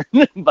return,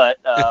 but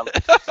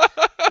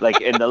like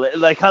in the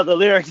like how the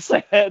lyrics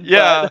said.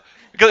 Yeah,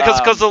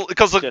 because the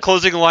just-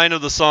 closing line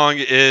of the song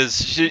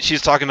is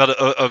she's talking about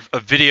a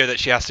video that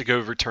she has to go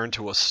return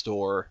to a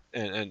store,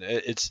 and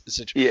it's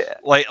Yeah.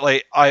 like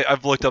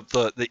I've looked up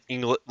the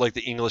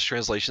English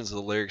translations of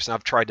the lyrics, and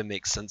I've tried to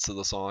make sense of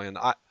the song, and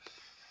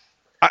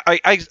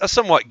I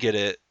somewhat get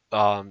it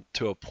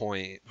to a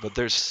point, but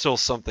there's still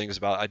some things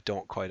about it I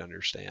don't quite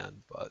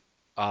understand, but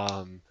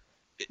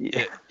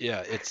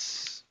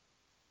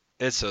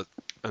it's an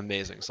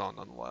amazing song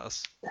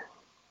nonetheless.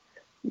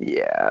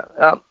 Yeah.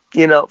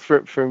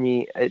 For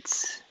me,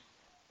 it's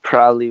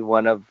probably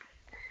one of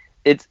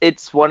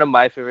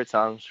my favorite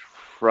songs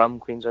from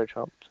Queens Are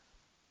Trumped.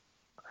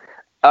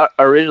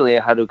 Originally,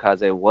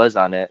 Harukaze was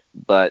on it,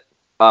 but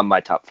on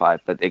my top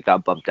 5, but it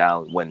got bumped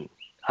down when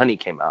Honey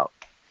came out.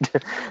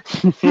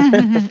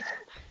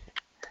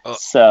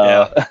 So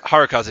Yeah,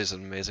 Harukaze is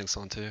an amazing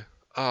song too.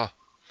 Oh.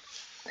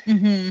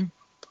 Mm-hmm.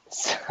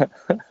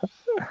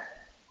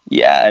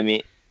 Yeah, I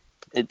mean,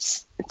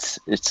 it's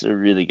a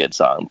really good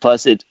song.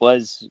 Plus, it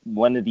was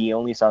one of the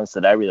only songs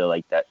that I really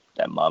liked, that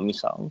mommy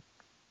song.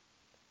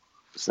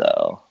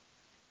 So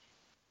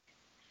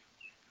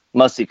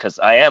mostly because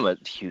I am a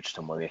huge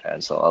Tomomi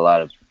fan, so a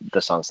lot of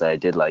the songs that I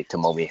did like,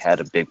 Tomomi had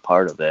a big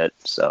part of it.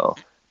 So,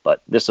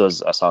 but this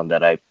was a song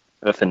that I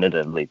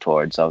definitively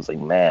towards. So I was like,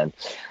 man,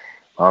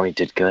 mommy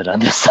did good on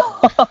this song.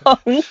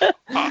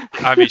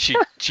 I mean, she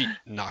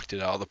knocked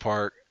it out of the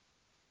park.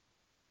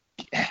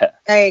 Yeah.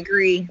 I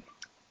agree.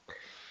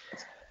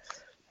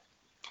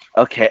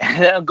 Okay,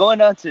 now going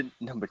on to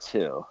number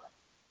 2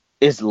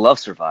 is Love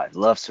Survive.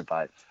 Love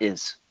Survive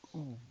is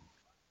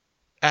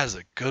As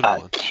a good a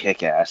one.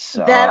 kick-ass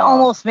song. That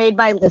almost made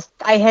my list.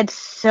 I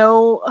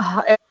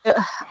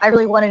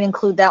really wanted to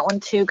include that one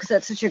too because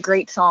that's such a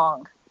great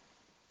song.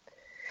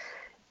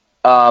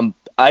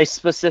 I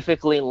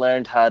specifically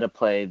learned how to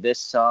play this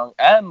song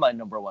and my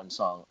number 1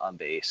 song on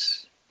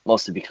bass,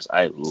 mostly because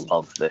I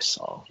love this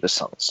song. This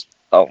song's,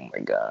 oh my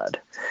god.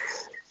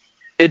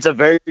 It's a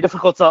very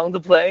difficult song to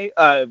play.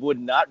 I would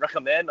not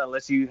recommend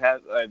unless you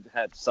have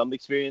had some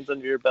experience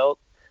under your belt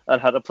on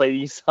how to play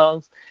these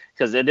songs,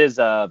 because it is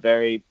a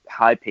very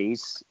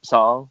high-paced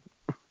song.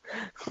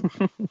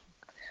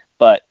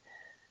 But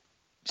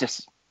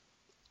just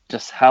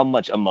how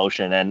much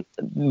emotion, and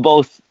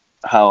both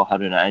how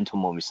Haruna and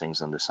Tomomi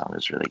sings on this song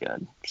is really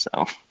good. So,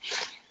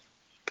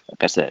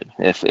 like I said,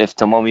 if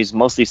Tomomi's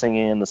mostly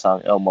singing in the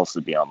song, it'll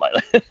mostly be on my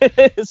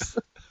list.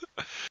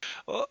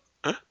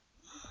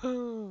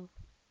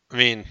 I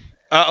mean,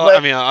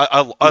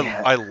 But-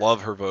 I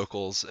love her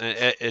vocals.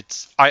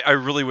 I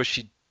really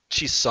wish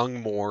she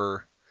sung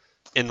more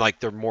in like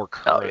their more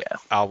current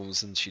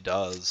albums than she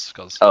does,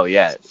 because Oh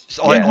yeah.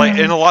 like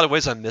in a lot of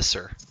ways I miss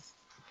her.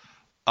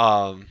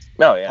 Oh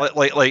yeah.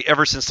 Like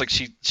ever since like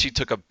she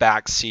took a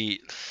back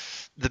seat,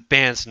 the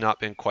band's not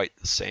been quite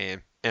the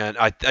same. And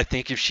I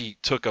think if she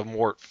took a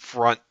more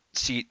front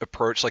seat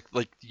approach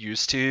like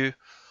used to,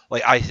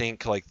 like I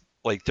think like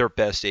their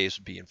best days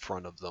would be in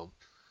front of them.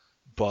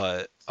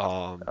 But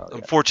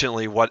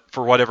unfortunately,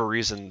 for whatever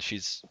reason,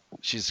 she's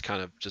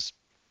kind of just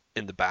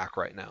in the back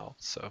right now.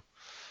 So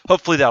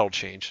hopefully that'll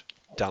change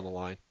down the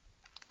line.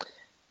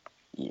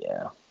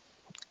 Yeah.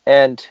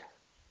 And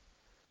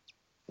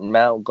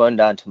now going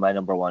down to my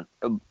number 1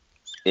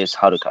 is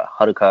Haruka.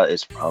 Haruka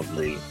is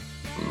probably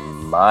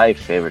my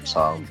favorite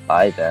song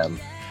by them.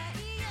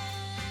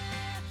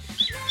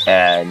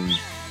 And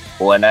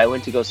when I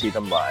went to go see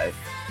them live,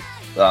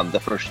 the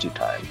first 2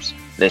 times,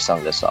 they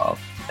sung this song,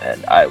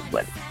 and I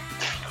went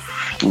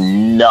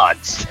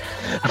nuts.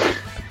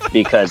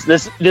 Because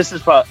this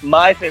is probably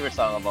my favorite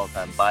song of all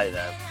time by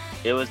them.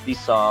 It was the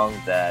song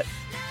that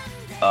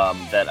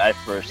I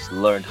first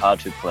learned how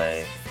to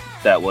play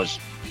that was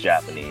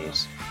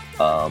Japanese.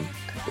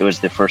 It was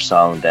the first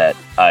song that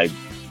I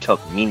took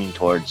meaning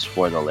towards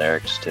for the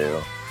lyrics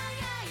too.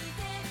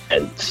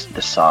 And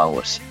the song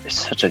it's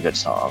such a good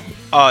song,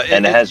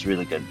 and it has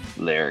really good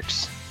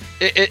lyrics.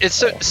 It's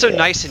so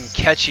nice and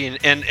catchy,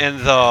 and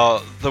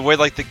the way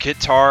like the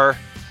guitar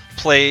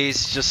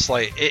plays, just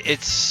like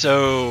it's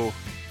so.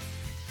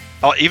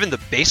 Oh, even the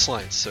bass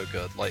line's so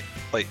good. Like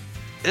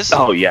this is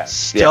a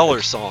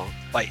stellar song.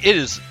 Like it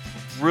is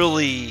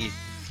really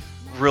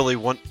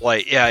one.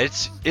 Like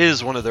it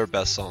is one of their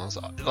best songs.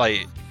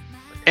 Like,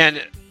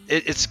 and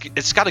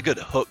it's got a good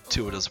hook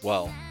to it as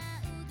well.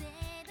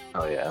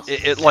 Oh yeah.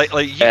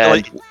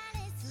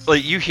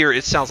 Like you hear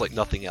it sounds like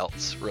nothing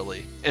else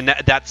really, and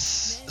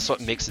that's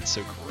what makes it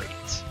so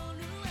great.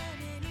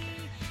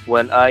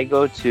 When I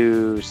go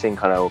to sing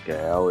karaoke,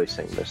 I always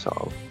sing this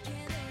song.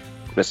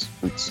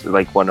 It's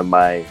like one of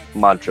my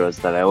mantras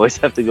that I always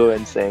have to go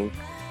and sing.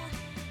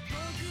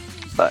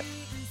 But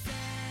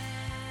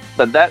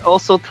that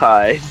also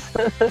ties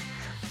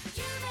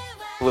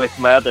with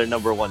my other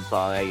number 1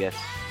 song, I guess.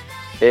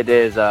 It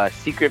is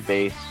Secret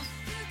Base,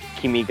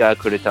 Kimi ga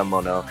Kureta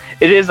Mono.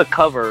 It is a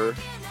cover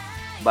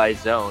by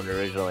Zone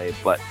originally,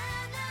 but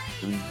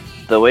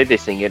the way they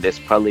sing it is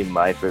probably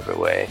my favorite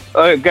way.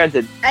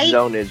 Granted,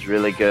 Zone is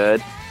really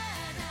good.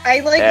 I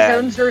like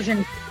Zone's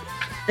version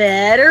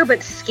better,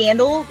 but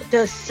Scandal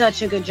does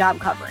such a good job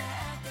covering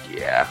it.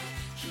 Yeah.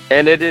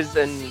 And it is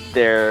in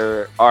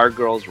their Our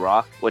Girls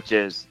Rock, which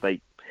is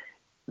like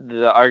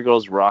the Our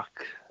Girls Rock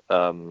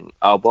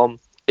album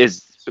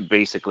is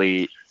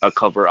basically a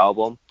cover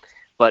album,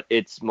 but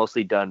it's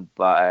mostly done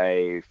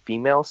by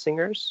female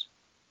singers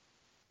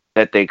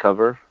that they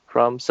cover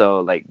from.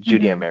 So like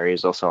Judy and Mary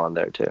is also on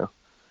there too.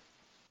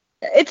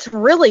 It's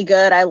really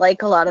good. I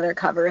like a lot of their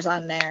covers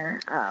on there.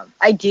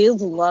 I do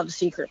love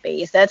Secret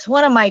Base. That's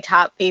one of my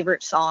top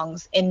favorite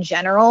songs in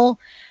general.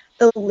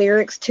 The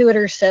lyrics to it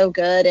are so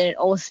good, and it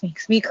always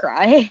makes me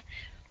cry.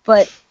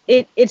 But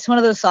it's one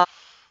of those songs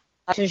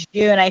that touches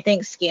you, and I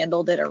think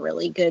Scandal did a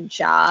really good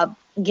job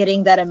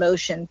getting that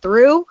emotion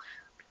through.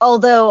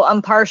 Although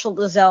I'm partial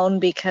to Zone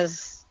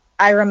because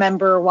I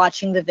remember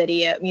watching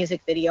the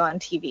music video on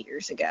TV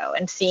years ago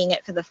and seeing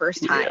it for the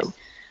first time,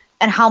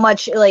 and how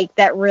much like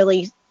that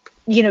really,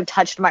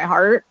 touched my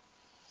heart.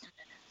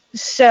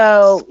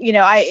 So,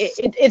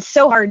 it's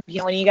so hard,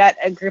 when you got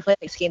a group like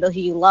Scandal who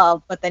you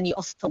love, but then you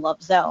also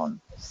love Zone.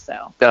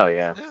 So. Oh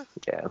yeah.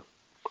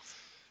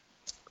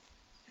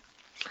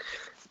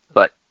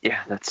 But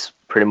yeah, that's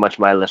pretty much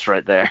my list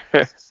right there.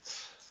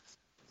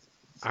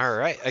 All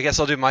right, I guess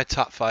I'll do my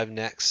top 5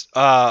 next.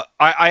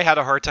 I had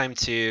a hard time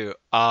too,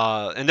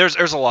 and there's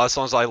a lot of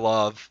songs I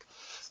love.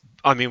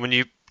 I mean, when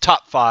you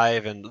top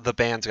 5 and the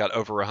band's got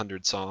over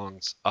 100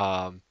 songs,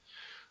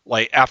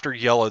 like after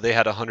Yellow, they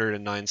had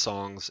 109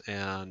 songs,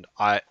 and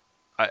I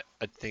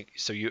think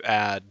so. You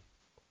add,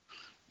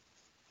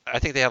 I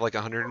think they have like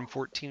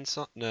 114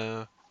 songs.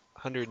 No,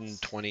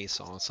 120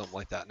 songs, something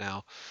like that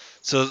now.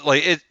 So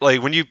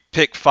like when you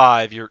pick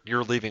 5,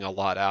 you're leaving a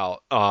lot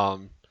out.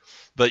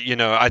 But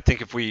I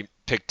think if we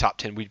pick top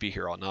 10, we'd be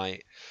here all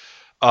night.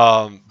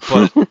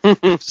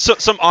 But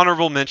some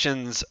honorable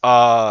mentions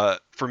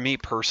for me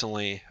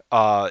personally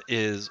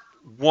is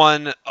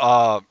one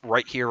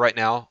right here, right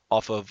now,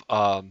 off of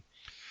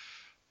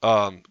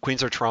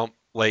Queens or Trump.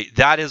 Like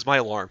that is my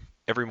alarm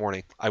every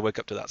morning. I wake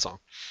up to that song.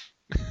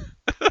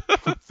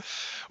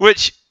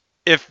 Which,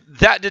 if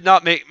that did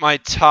not make my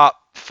top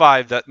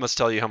 5, that must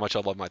tell you how much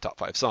I love my top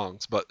 5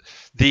 songs. But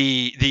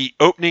the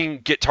opening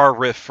guitar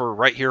riff for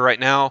Right Here, Right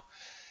Now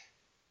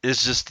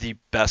is just the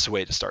best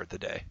way to start the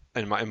day,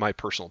 in my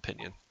personal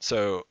opinion.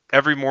 So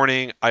every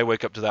morning I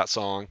wake up to that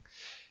song,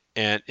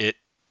 and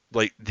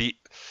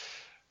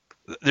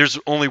there's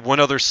only one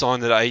other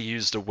song that I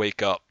use to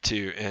wake up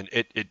to, and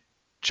it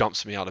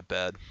jumps me out of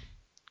bed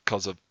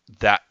because of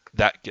that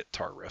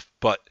guitar riff.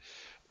 But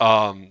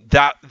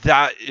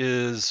that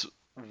is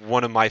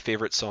one of my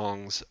favorite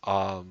songs.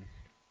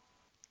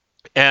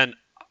 And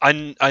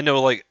I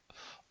know like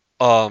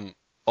a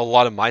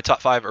lot of my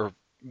top 5 are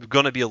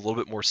going to be a little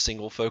bit more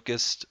single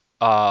focused,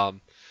 but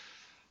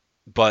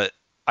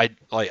I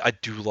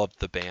do love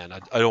the band.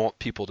 I don't want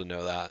people to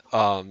know that.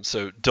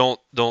 So don't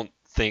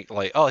think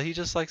like, oh, he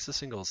just likes the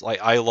singles.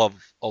 Like I love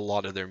a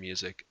lot of their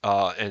music,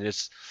 and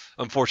it's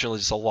unfortunately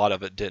just a lot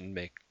of it didn't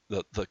make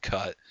the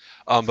cut.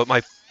 But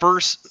my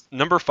first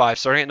number 5,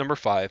 starting at number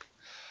 5,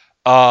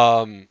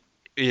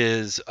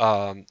 is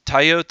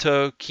Taiyo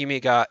to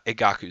Kimi ga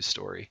Egaku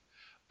Story.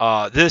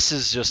 This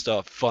is just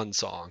a fun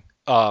song.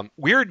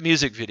 Weird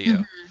music video.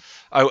 Mm-hmm.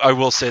 I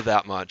will say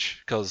that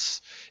much,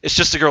 because it's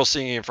just a girl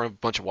singing in front of a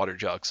bunch of water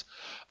jugs.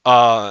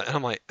 And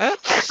I'm like,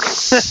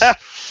 that's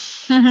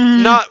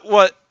not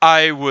what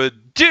I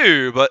would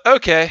do, but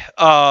okay.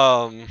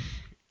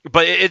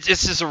 But it's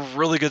just a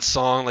really good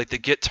song. Like the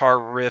guitar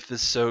riff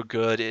is so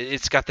good.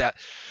 It's got that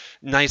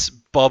nice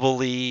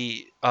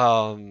bubbly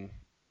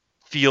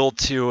feel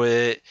to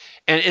it,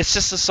 and it's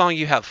just a song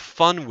you have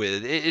fun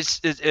with.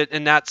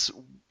 And that's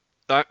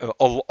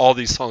all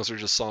these songs are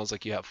just songs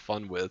like you have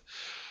fun with,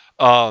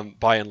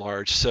 by and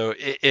large. So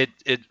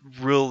it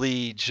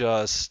really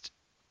just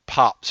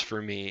pops for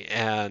me,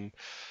 and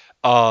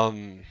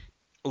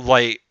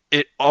like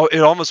it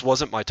almost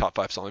wasn't my top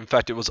 5 song. In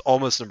fact, it was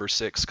almost number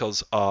 6,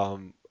 because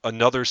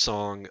another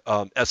song,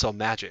 SL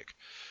Magic,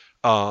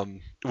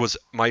 was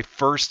my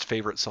first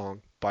favorite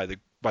song by the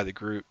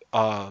group.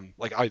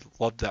 Like I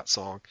loved that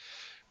song,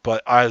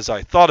 but as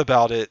I thought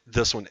about it,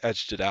 this one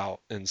edged it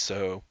out, and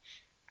so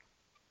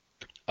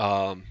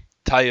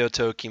Taiyo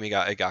to Kimi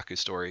ga Egaku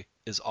Story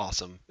is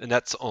awesome, and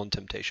that's on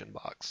Temptation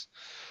Box.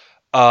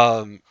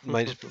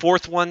 My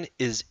 4th one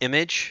is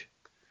Image,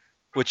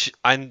 which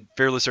I'm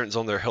fairly certain is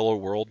on their Hello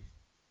World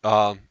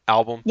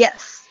album.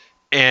 Yes.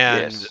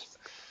 And yes.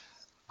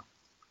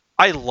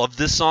 I love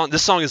this song.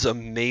 This song is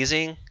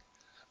amazing,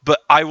 but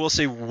I will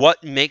say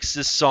what makes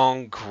this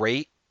song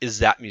great is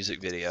that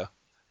music video.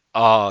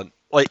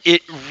 Like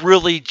it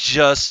really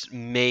just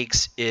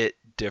makes it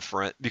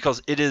different,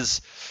 because it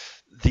is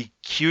the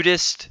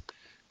cutest,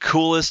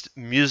 coolest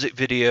music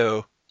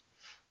video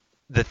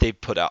that they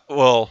put out.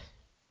 Well,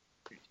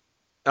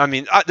 I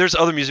mean, there's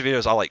other music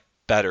videos I like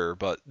better,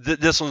 but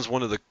this one's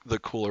one of the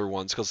cooler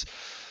ones, because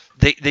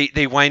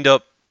they wind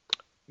up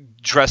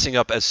dressing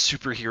up as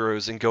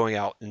superheroes and going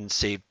out and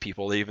save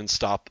people. They even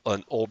stop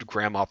an old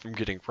grandma from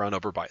getting run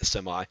over by a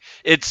semi.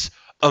 It's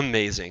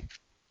amazing,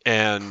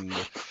 and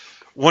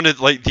one of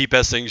like the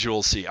best things you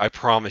will see. I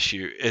promise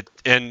you.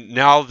 And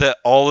now that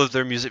all of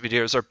their music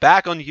videos are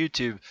back on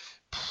YouTube,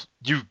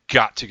 you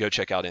got to go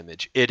check out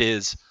Image. It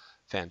is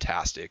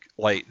fantastic.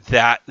 Like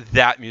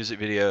that music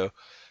video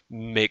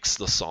makes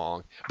the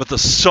song, but the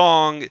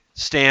song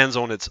stands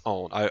on its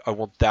own. I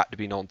want that to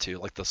be known too.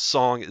 Like the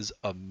song is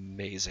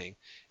amazing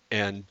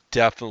and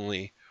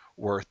definitely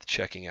worth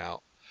checking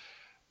out.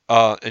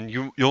 And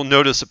you'll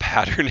notice a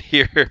pattern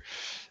here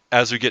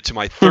as we get to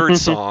my third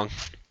song,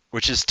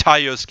 which is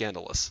Tayo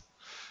Scandalous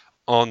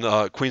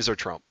on Queens or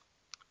Trump.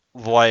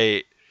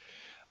 Like,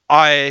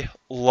 I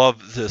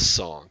love this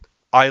song.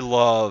 I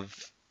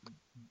love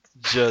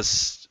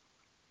just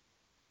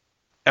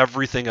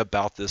everything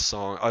about this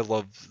song. I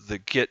love the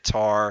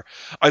guitar.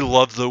 I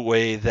love the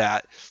way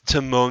that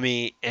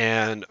Tomomi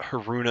and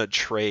Haruna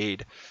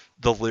trade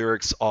the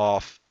lyrics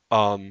off.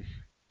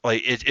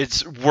 Like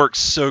it works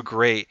so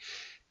great.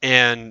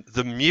 And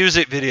the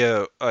music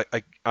video,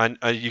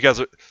 you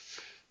guys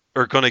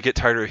are going to get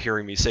tired of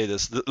hearing me say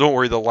this. Don't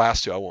worry, the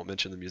last two I won't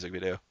mention the music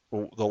video.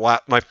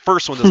 My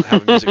first one doesn't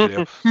have a music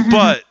video,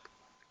 but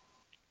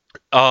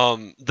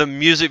the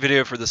music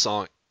video for the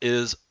song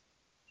is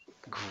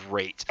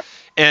great.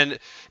 And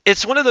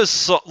it's one of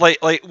those like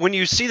when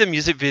you see the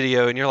music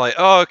video and you're like,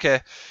 oh,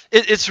 okay,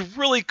 it's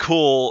really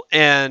cool.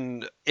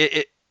 And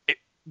it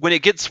when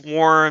it gets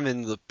warm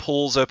and the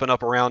pools open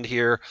up around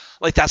here,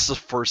 like that's the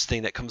first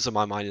thing that comes to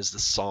my mind is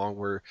this song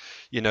where,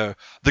 you know,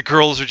 the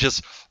girls are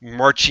just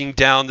marching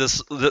down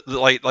this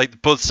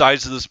like both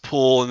sides of this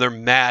pool and they're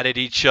mad at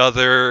each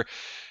other.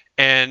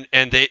 And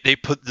they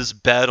put this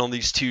bet on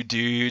these two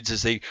dudes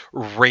as they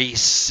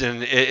race,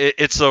 and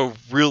it's a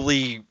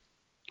really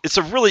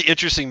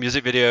interesting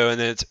music video, and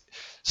then it's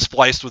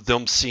spliced with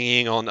them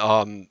singing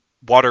on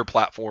water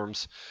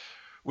platforms,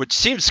 which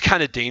seems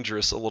kind of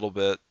dangerous a little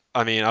bit.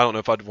 I mean, I don't know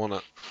if I'd want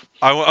to.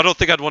 I don't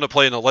think I'd want to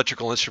play an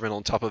electrical instrument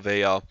on top of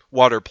a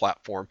water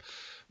platform,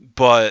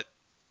 but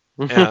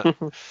you know,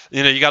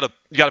 you gotta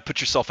put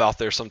yourself out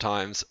there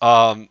sometimes.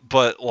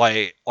 But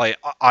I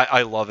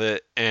love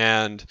it,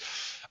 and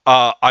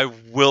I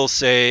will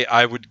say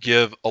I would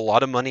give a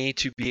lot of money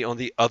to be on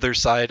the other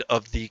side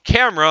of the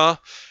camera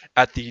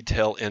at the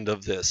tail end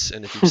of this.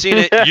 And if you've seen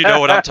it, you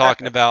know what I'm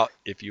talking about.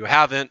 If you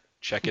haven't,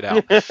 check it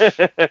out.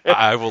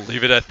 I will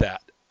leave it at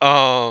that.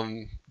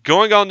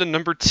 Going on to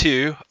number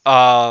 2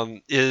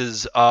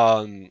 is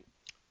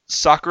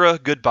Sakura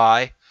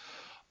Goodbye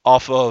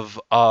off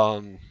of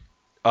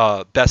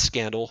Best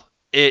Scandal.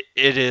 It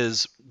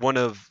is one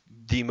of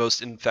the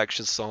most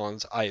infectious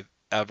songs I've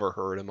ever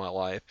heard in my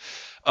life.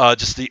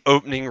 Just the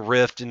opening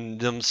riff and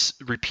them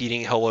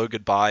repeating "Hello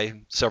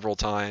Goodbye" several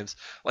times,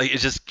 like it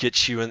just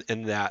gets you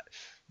in that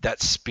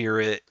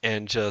spirit,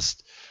 and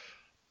just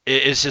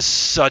it's just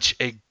such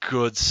a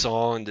good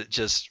song that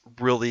just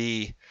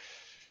really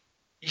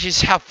you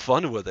just have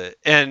fun with it,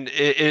 and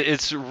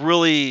it's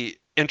really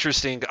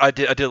interesting. I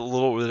did a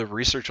little bit of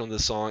research on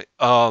this song.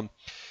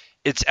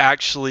 It's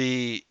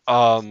actually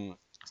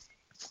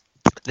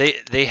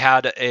they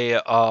had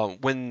a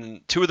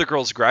when 2 of the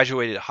girls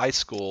graduated high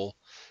school,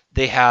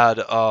 they had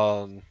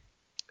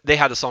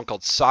a song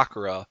called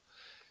Sakura,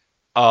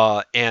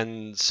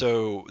 and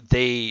so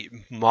they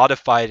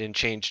modified and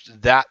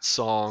changed that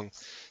song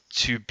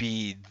to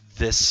be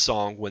this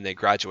song when they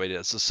graduated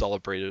as a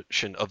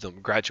celebration of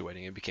them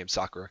graduating, and became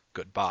Sakura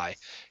Goodbye.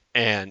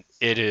 And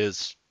it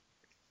is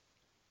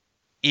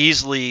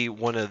easily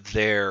one of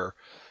their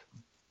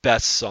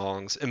best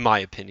songs, in my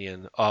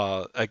opinion.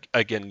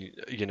 Again,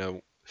 you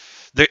know,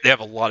 they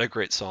have a lot of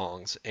great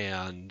songs,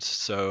 and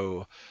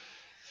so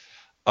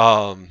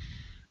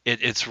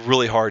it's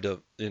really hard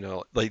to, you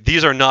know, like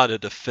these are not a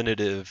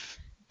definitive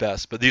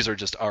best, but these are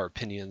just our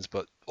opinions.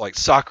 But like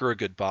Sakura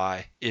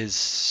Goodbye is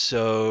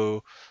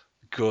so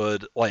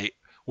good. Like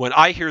when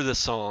I hear this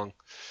song,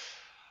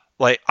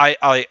 like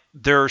I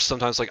there are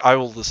sometimes like I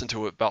will listen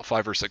to it about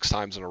 5 or 6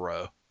 times in a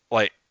row.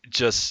 Like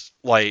just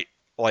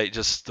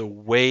just the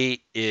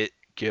way it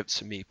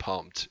gets me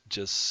pumped,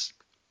 just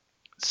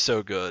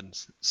so good.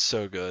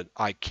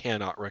 I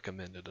cannot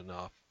recommend it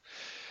enough.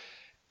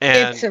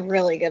 And it's a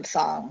really good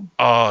song.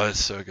 Oh, it's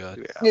so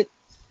good. Yeah.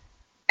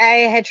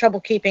 I had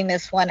trouble keeping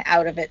this one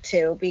out of it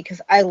too,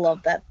 because I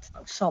love that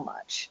song so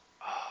much.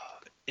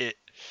 It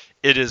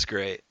is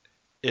great.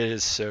 It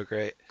is so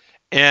great.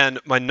 And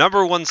my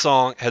number 1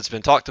 song has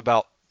been talked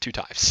about 2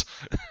 times.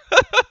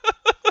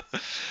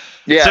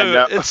 Yeah, so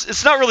no.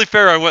 it's not really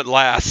fair I went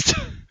last,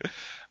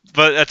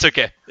 but that's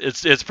okay.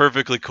 It's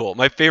perfectly cool.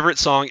 My favorite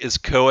song is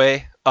Koe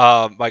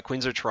by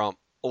Queens of Trump.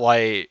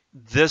 Like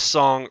this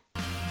song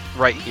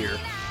right here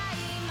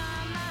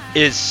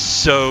is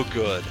so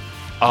good.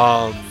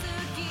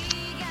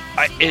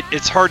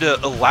 It's hard to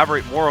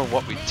elaborate more on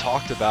what we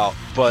talked about,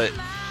 but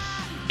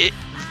it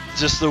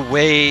just the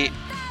way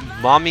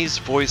Mommy's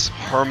voice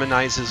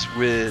harmonizes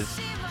with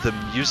the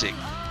music,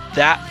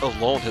 that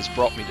alone has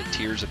brought me to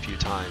tears a few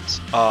times,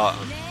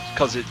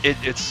 because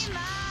it's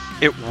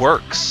it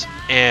works.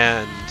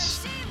 And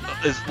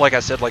like I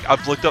said, like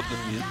I've looked up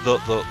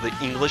the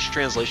English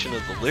translation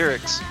of the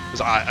lyrics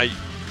because I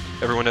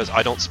everyone knows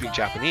I don't speak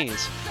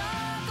Japanese,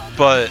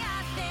 but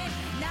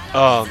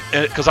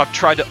because I've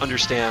tried to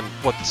understand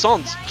what the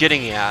song's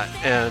getting at,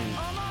 and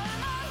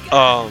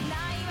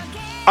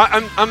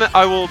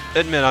I will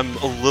admit I'm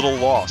a little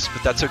lost,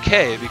 but that's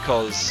okay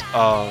because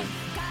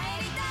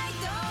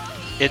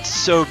it's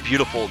so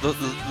beautiful.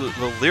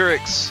 The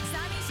lyrics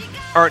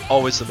aren't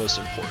always the most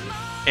important,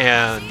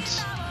 and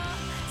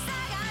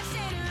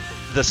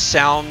the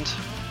sound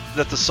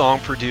that the song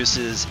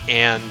produces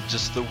and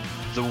just the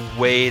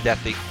way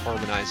that they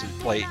harmonize and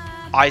play,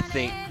 I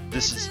think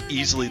this is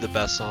easily the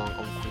best song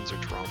on Queens of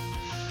Trump.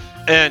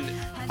 And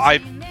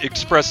I've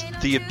expressed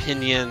the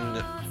opinion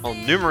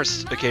on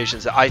numerous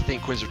occasions that I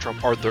think Queens of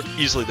Trump are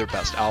easily their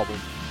best album.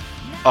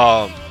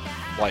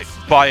 Like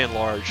by and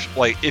large,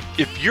 like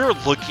if you're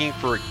looking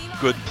for a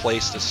good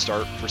place to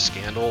start for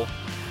Scandal,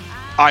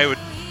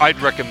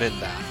 I'd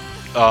recommend that,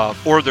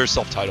 or their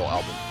self-titled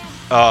album.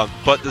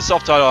 But the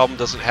self-titled album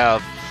doesn't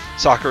have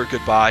Sakura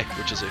Goodbye,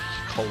 which is a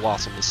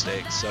colossal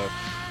mistake, so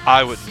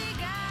I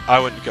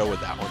wouldn't go with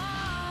that one.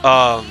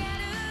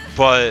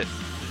 But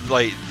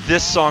like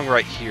this song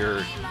right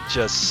here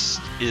just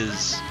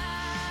is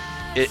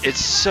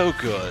it's so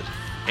good,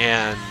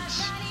 and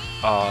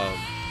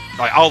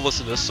like I'll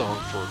listen to this song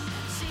for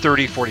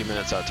 30-40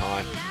 minutes at a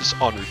time, just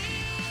on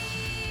repeat.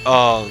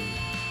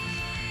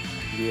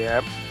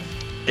 Yep.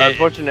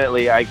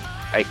 Unfortunately, I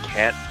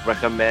can't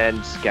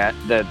recommend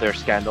their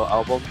Scandal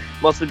album,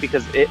 mostly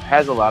because it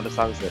has a lot of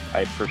songs that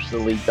I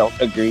personally don't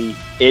agree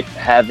it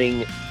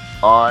having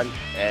on,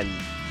 and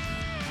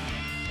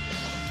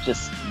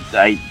just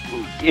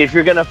if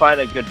you're gonna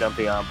find a good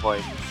jumping on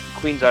point,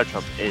 Queens of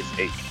Trump is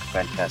a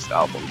fantastic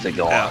album to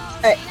go on.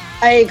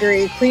 I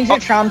agree. Queens of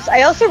Trumps.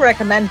 I also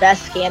recommend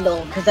Best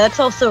Scandal because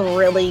that's also a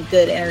really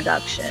good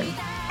introduction.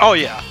 Oh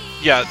yeah,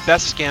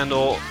 Best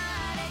Scandal,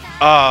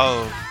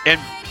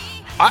 and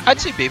I'd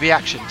say Baby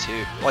Action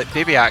too. Like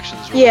Baby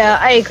Action's really yeah,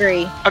 good. I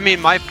agree. I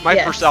mean, my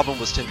Yes. first album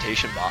was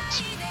Temptation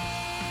Box,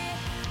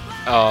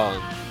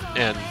 and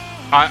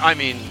I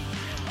mean,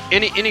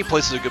 any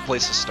place is a good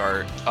place to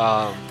start.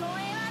 I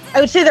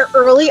would say their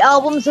early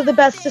albums are the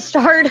best to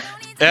start.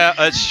 Yeah,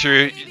 that's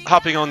true.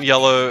 Hopping on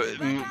Yellow,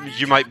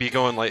 you might be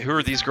going like, "Who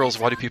are these girls?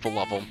 Why do people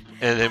love them?"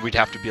 And then we'd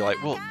have to be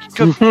like, "Well,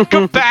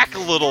 go back a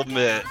little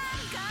bit."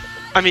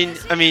 I mean,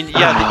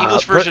 yeah, the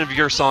English version of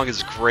your song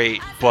is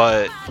great,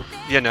 but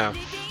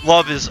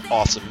Love is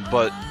awesome.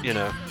 But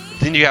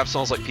then you have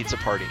songs like Pizza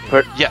Party.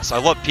 Yes, I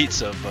love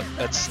pizza, but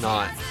it's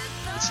not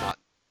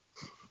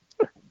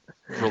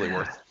really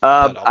worth.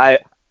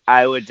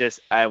 I would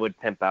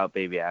pimp out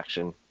Baby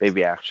Action.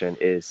 Baby Action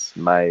is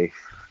my.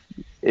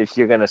 If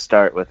you're gonna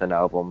start with an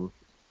album,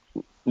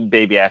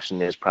 Baby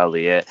Action is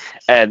probably it.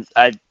 And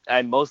I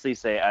mostly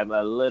say I'm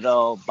a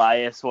little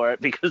biased for it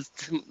because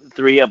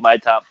 3 of my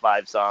top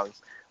 5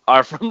 songs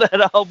are from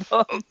that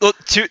album. Look,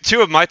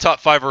 two of my top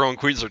 5 are on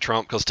Queens of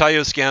Trump because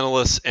Tayo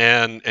Scandalous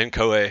and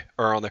Koei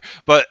are on there.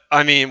 But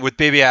I mean, with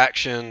Baby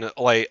Action,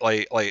 like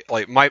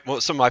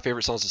some of my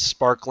favorite songs is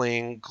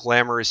Sparkling,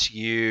 Glamorous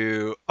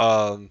You,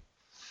 Tokyo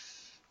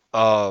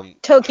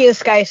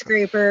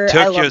Skyscraper.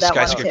 I love that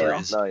Skyscraper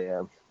one is too. Oh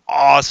yeah.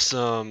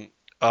 Awesome.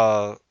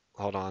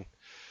 Hold on.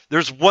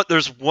 There's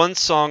one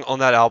song on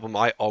that album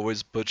I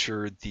always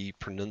butcher the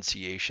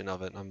pronunciation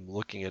of it, and I'm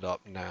looking it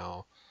up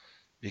now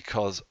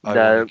because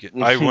I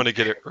want to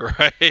get it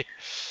right.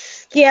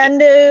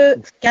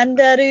 Scandaru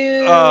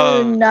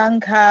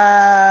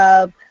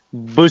Nanka.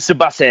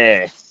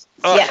 Busubase.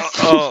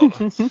 Yes.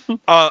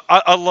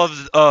 I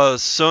love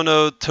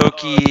Sono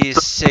Toki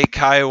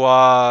Sekai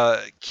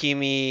wa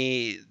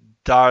Kimi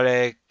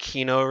Dare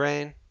Kino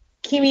Rain.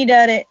 Kimi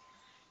Dare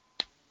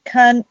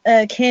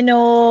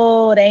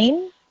Kino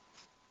Rain.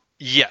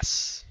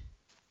 Yes.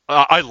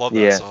 I love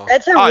that song.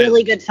 That's a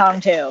really good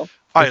song too.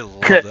 I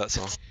love that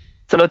song.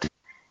 Sono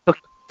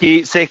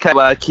Toki Sekai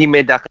wa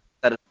Kimi Dare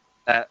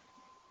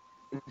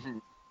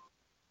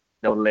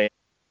No Rain.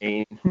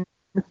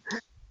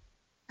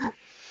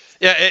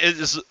 Yeah, it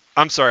is.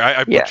 I'm sorry,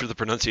 I butchered the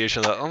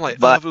pronunciation of that. I'm like,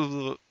 but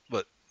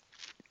but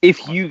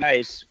if you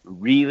guys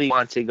really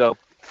want to go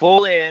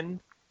full in,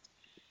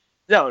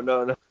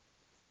 no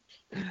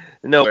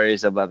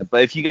worries about it.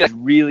 But if you guys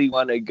really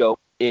want to go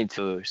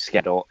into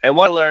Scandal and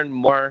want to learn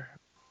more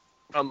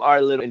from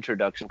our little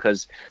introduction,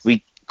 because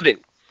we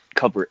couldn't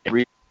cover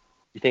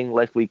everything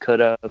like we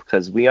could have,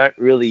 because we aren't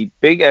really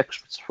big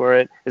experts for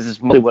it. This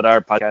is mostly what our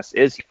podcast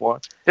is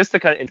for, just to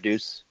kind of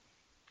introduce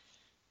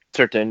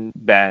certain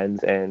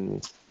bands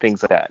and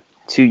things like that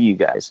to you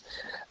guys.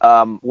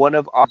 One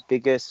of our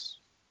biggest,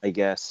 I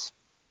guess,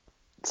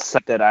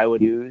 site that I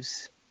would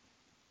use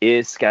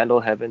is Scandal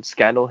Heaven.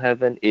 Scandal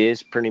Heaven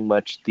is pretty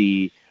much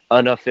the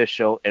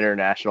unofficial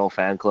international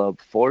fan club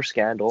for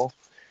Scandal.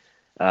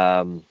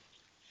 And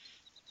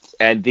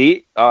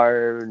they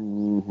are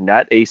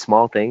not a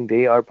small thing.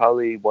 They are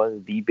probably one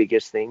of the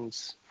biggest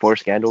things for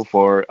Scandal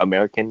for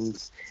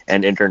Americans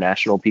and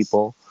international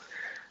people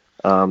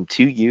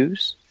to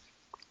use.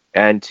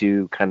 and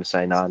to kind of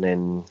sign on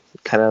and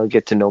kind of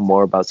get to know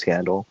more about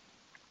Scandal,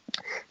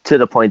 to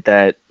the point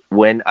that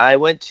when I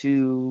went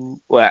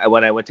to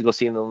go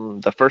see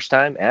them the first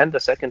time and the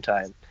second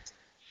time,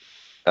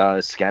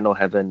 Scandal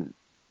Heaven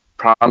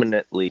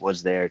prominently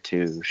was there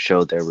to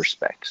show their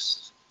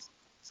respects.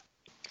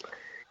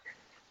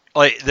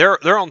 Like they're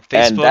on And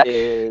Facebook that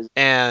is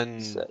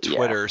and yeah.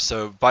 Twitter,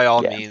 so by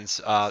all Yeah.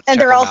 means, And check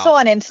they're them also out.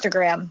 on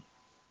Instagram.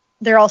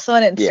 They're also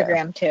on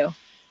Instagram too.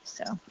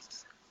 So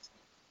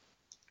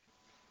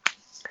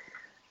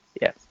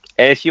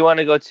And if you want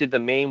to go to the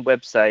main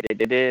website,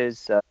 it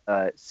is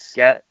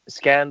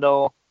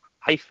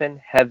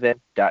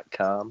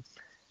scandal-heaven.com.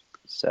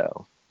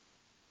 So,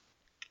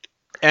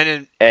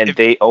 And and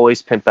they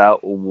always pimp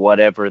out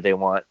whatever they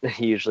want,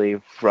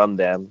 usually from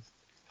them.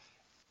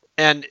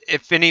 And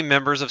if any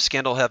members of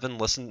Scandal Heaven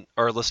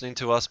are listening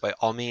to us, by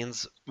all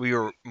means, we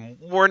are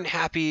more than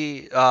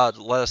happy to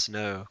let us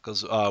know,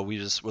 because we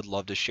just would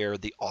love to share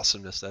the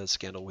awesomeness that is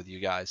Scandal with you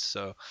guys.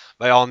 So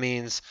by all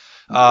means,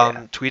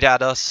 tweet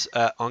at us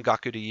at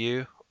ongaku to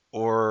you,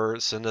 or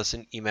send us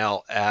an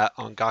email at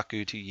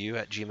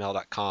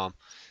ongaku2you@gmail.com,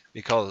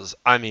 because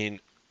I mean,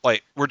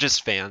 like, we're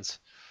just fans.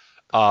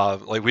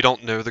 Like, we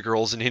don't know the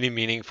girls in any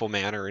meaningful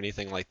manner or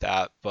anything like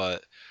that,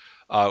 but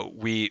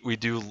we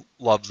do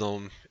love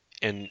them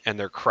and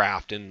their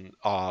craft, and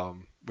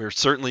we're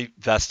certainly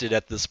vested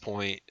at this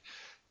point,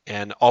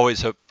 and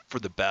always hope for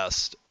the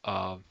best.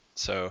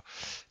 So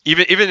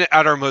even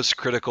at our most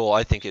critical,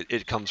 I think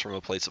it comes from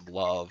a place of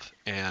love,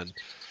 and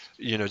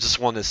just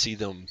want to see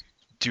them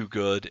do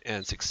good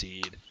and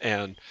succeed.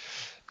 And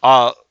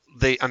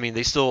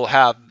they still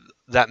have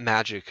that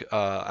magic.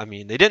 I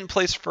mean, they didn't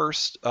place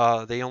first.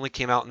 They only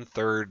came out in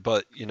third,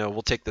 but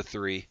we'll take the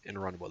 3 and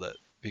run with it,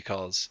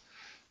 because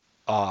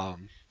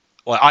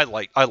well, I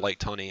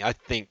liked Honey. I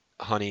think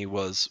Honey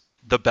was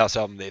the best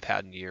album they've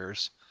had in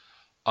years.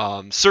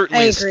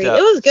 Certainly I agree. It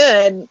was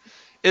good.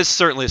 It's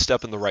certainly a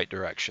step in the right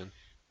direction.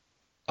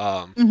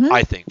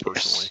 I think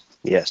personally.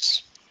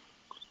 Yes.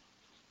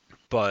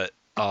 But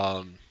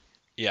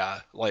yeah,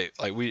 like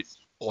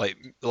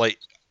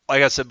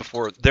I said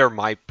before, they're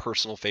my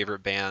personal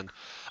favorite band.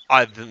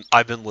 I've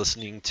been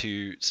listening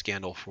to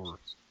Scandal for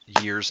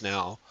years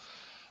now.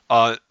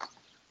 I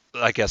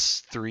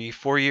guess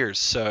 3-4 years.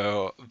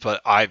 So,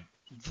 but I've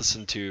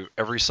listened to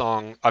every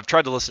song. I've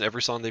tried to listen to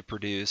every song they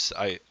produce.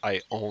 I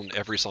own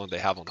every song they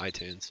have on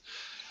iTunes.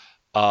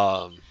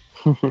 And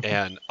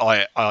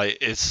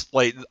it's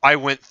like I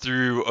went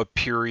through a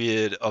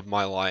period of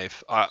my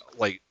life,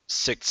 like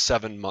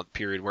 6-7 month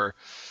period, where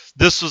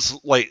this was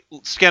like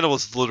Scandal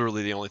was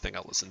literally the only thing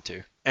I listened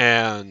to,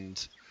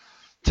 and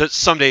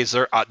some days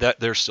they're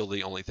still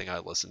the only thing I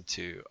listen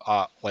to.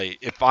 Like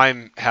if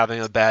I'm having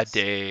a bad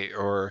day,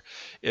 or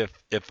if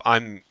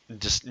I'm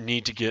just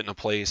need to get in a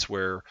place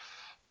where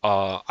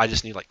I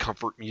just need like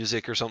comfort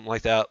music or something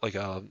like that. Like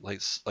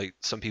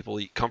some people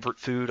eat comfort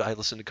food. I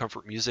listen to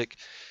comfort music,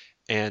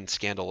 and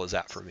Scandal is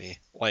that for me.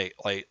 Like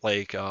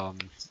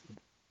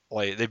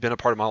they've been a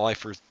part of my life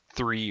for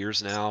 3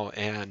 years now,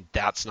 and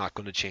that's not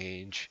going to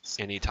change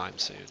anytime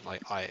soon.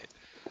 Like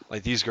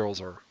these girls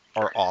are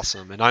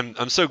awesome, and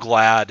I'm so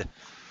glad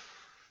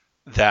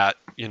that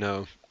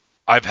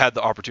I've had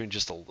the opportunity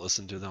just to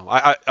listen to them.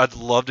 I'd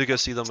love to go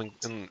see them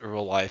in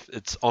real life.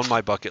 It's on my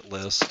bucket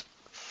list.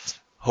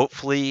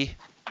 Hopefully,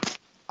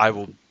 I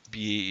will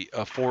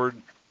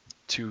afford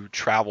to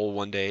travel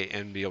one day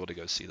and be able to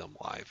go see them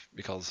live,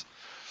 because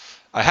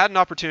I had an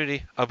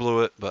opportunity, I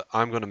blew it, but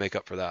I'm going to make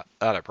up for that.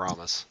 That I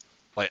promise.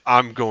 Like,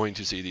 I'm going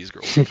to see these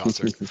girls in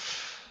concert.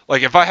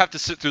 Like, if I have to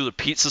sit through the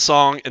pizza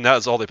song and that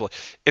is all they play,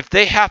 if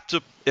they have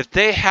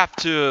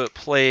to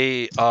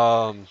play,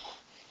 hold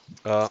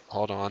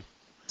on,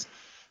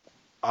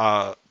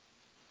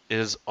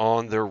 is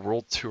on their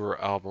world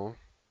tour album.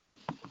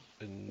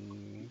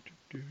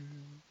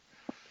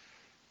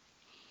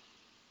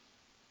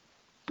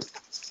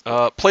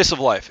 Place of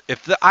Life.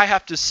 I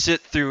have to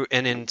sit through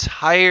an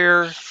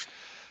entire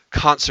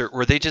concert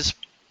where they just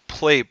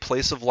play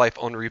Place of Life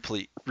on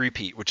repeat,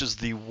 which is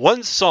the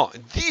one song,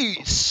 the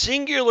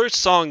singular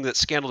song that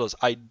Scandal does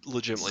I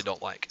legitimately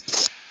don't like,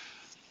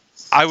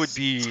 I would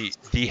be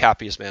the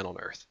happiest man on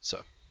earth.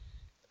 So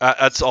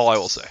that's all I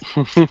will say.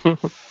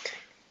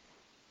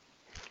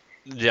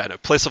 Yeah, no,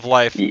 Place of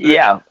Life.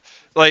 Yeah.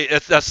 Like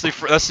that's the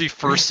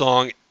first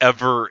song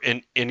ever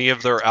in any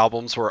of their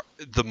albums where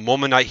the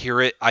moment I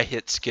hear it, I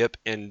hit skip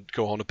and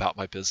go on about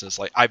my business.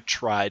 Like I have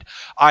tried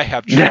to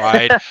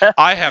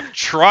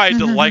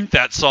like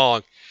that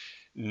song.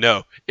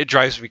 No, it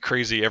drives me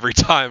crazy every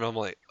time. I'm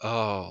like,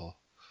 oh,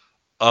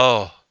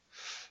 no,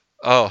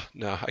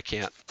 I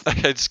can't. I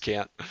just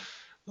can't.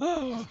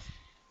 Oh.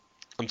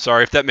 I'm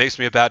sorry if that makes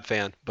me a bad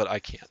fan, but I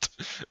can't.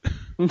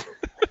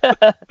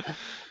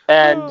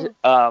 And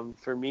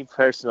for me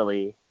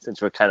personally,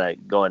 since we're kind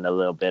of going a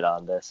little bit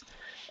on this,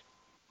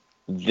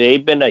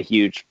 they've been a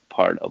huge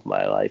part of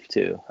my life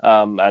too.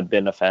 I've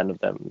been a fan of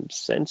them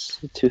since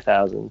the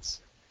 2000s.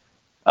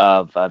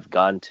 I've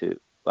gone to,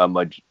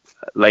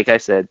 like I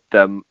said,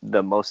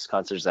 the most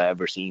concerts I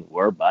ever seen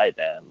were by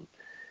them.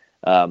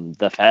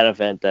 The fan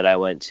event that I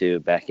went to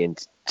back in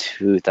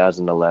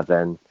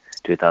 2011,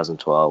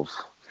 2012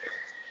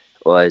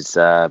 was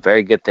a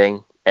very good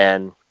thing,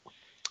 and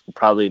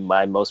probably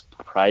my most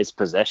prized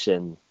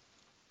possession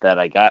that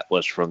I got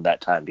was from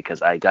that time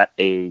because I got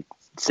a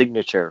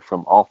signature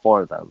from all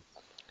four of them.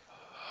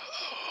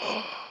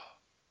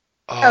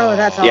 Oh,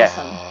 that's Oh,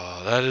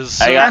 awesome. that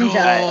is I so got- I'm cool.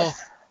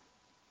 jealous.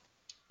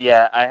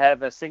 Yeah, I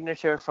have a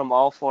signature from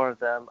all four of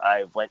them.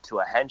 I went to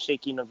a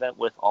handshaking event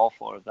with all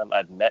four of them.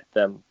 I've met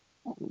them,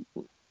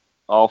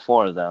 all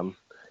four of them.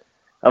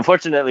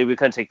 Unfortunately, we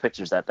couldn't take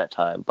pictures at that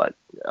time, but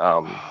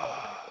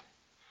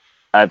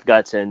I've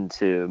gotten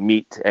to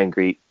meet and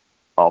greet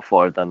all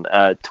four of them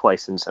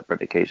twice in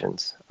separate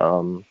occasions.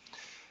 Well,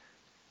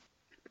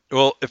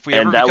 if we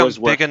And ever that become was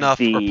worth big enough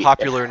or the-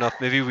 popular enough,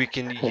 maybe we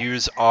can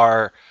use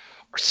our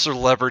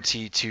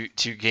celebrity to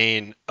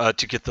gain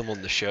to get them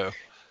on the show.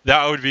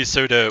 That would be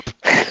so dope.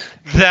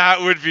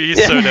 That would be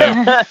so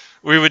dope.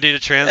 We would need a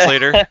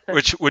translator,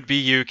 which would be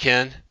you,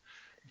 Ken.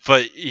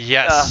 But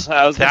yes,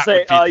 I was that gonna say,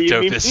 would be oh, the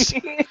you mean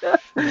dopest.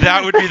 me?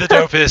 That would be the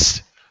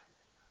dopest.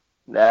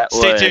 That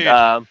Stay would,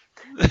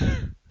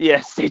 tuned.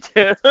 yeah, stay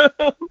tuned.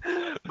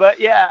 But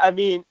yeah, I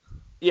mean,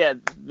 yeah,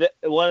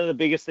 one of the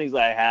biggest things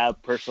I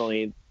have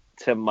personally,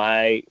 to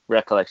my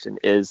recollection,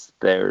 is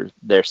their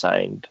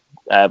signed.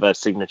 I have a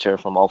signature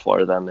from all four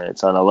of them, and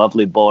it's on a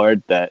lovely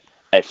board that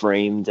I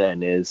framed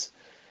and is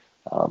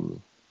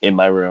in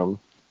my room.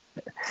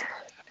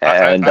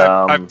 And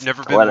I've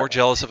never been what- more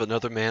jealous of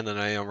another man than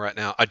I am right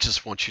now. I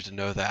just want you to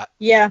know that.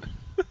 Yeah.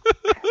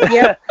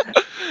 Yep.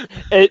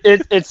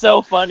 It's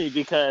so funny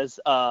because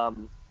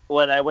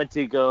when I went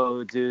to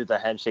go do the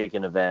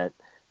handshaking event,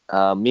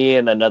 me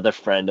and another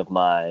friend of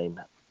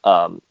mine,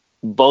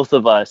 both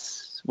of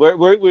us, we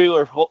were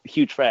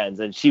huge fans,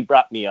 and she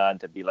brought me on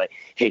to be like,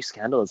 "Hey,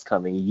 Scandal is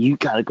coming. You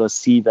gotta go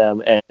see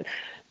them." And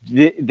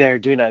they're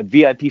doing a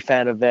VIP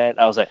fan event.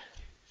 I was like,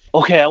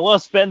 "Okay, I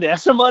want to spend the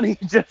extra money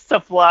just to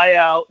fly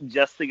out,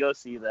 just to go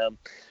see them."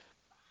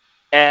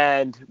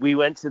 And we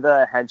went to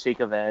the handshake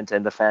event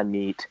and the fan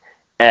meet.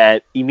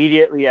 And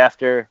immediately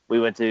after, we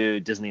went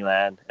to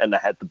Disneyland, and I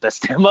had the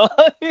best time of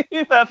my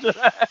life after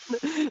that.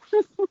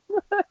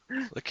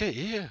 Okay,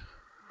 yeah.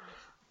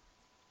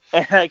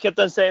 And I kept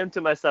on saying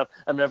to myself,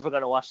 I'm never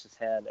going to wash this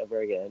hand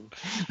ever again.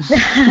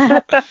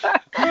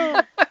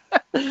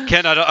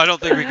 Ken, I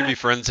don't think we can be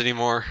friends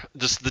anymore.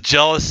 Just the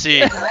jealousy,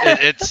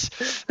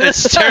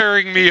 it's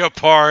tearing me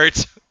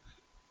apart.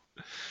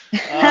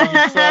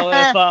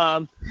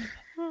 So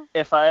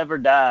if I ever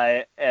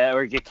die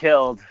or get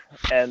killed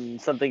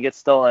and something gets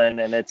stolen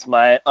and it's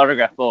my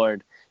autograph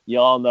board, you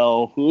all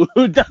know who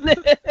done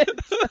it.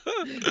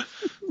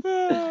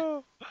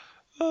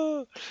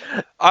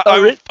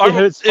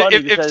 It's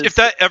funny because- If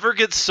that ever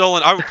gets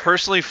stolen, I would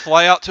personally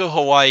fly out to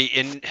Hawaii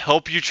and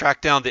help you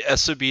track down the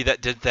SOB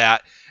that did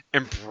that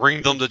and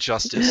bring them to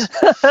justice.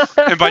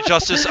 And by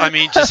justice, I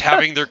mean just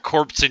having their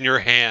corpse in your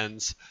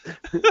hands.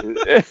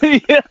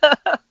 Yeah.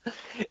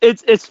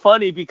 It's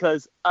funny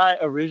because I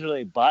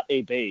originally bought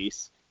a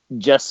base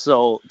just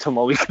so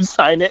Tomoe could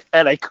sign it,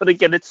 and I couldn't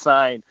get it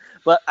signed,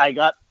 but I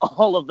got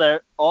all of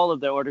their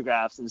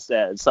autographs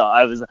instead. So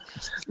I was,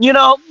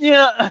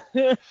 yeah,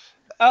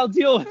 I'll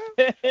deal with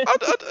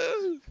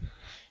it.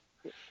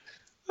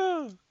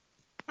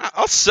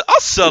 I'll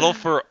settle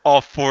for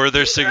all four of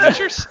their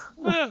signatures.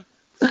 Yeah.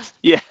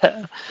 Yeah,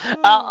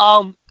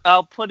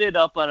 I'll put it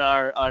up on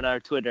our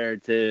Twitter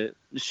to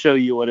show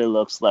you what it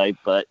looks like.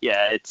 But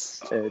yeah,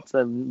 it's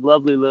a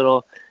lovely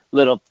little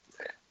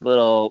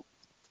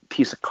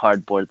piece of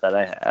cardboard that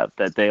I have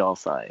that they all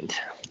signed.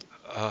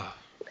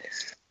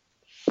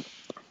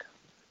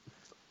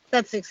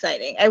 That's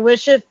exciting. I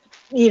wish if,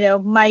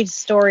 my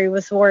story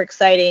was more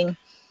exciting.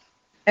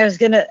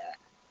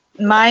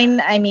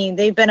 Mine, I mean,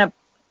 they've been a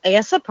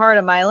part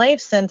of my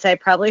life since I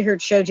probably heard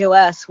Shoujo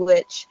S,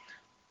 which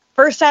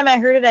first time I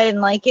heard it, I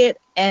didn't like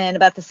it. And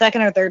about the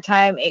second or third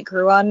time, it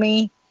grew on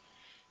me.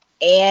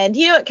 And,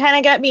 it kind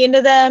of got me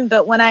into them.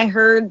 But when I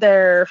heard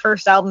their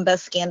first album,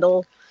 Best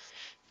Scandal,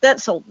 that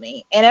sold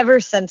me. And ever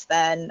since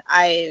then,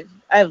 I've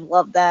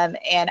loved them.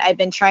 And I've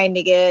been trying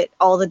to get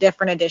all the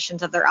different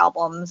editions of their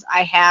albums.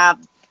 I have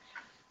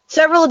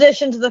several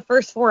editions of the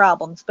first four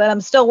albums, but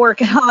I'm still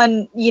working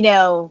on,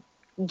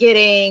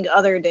 getting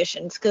other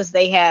editions because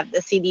they have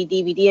the CD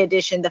DVD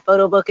edition, the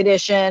photo book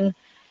edition.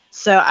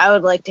 So I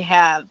would like to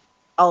have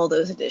all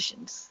those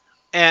editions.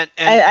 And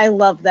I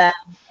love that.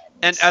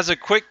 And as a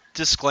quick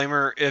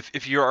disclaimer,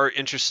 if you are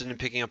interested in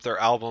picking up their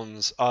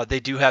albums, they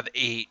do have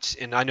 8,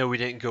 and I know we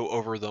didn't go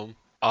over them.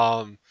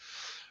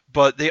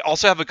 But they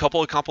also have a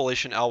couple of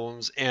compilation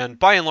albums, and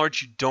by and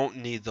large, you don't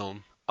need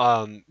them.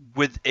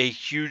 With a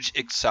huge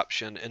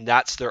exception, and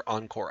that's their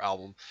Encore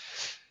album.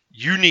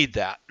 You need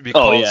that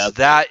because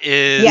that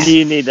is Yes.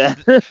 You need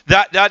that.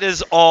 that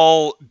is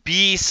all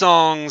B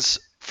songs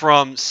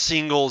from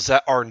singles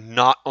that are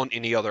not on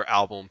any other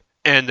album.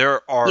 And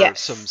there are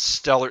some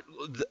stellar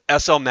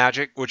SL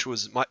Magic, which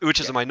is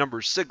my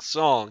number 6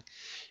 song,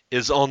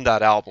 is on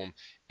that album,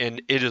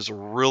 and it is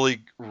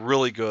really,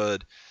 really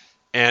good.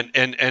 And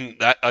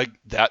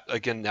that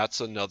again,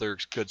 that's another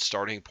good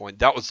starting point.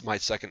 That was my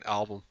second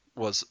album,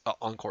 was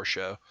Encore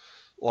Show.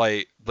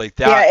 Like Yeah,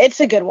 that. it's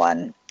a good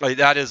one. Like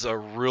that is a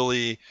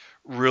really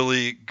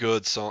really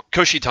good song.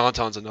 Koshi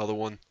Tantan's another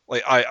one.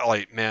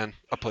 Man,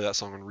 I play that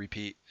song on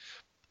repeat.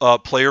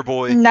 Player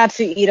Boy,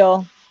 Natsu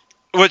Ito.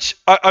 which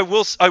I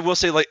will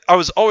say, like, I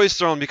was always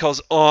thrown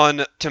because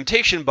on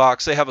Temptation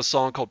Box they have a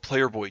song called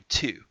Player Boy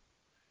 2.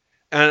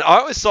 And I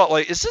always thought,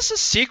 like, is this a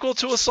sequel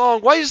to a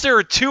song? Why is there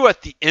a 2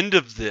 at the end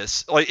of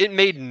this? Like, it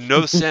made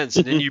no sense.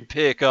 And then you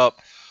pick up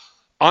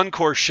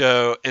Encore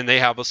Show and they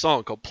have a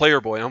song called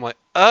Player Boy. And I'm like,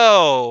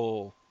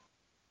 oh,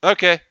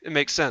 okay, it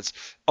makes sense.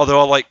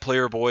 Although I like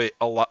Player Boy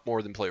a lot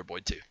more than Player Boy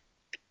 2.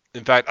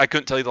 In fact, I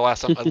couldn't tell you the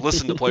last time I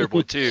listened to Player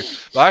Boy 2,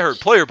 but I heard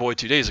Player Boy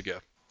 2 days ago.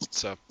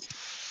 So,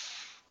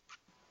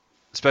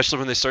 especially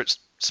when they start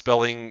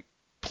spelling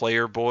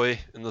Player Boy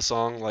in the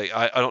song. Like,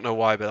 I don't know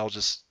why, but I'll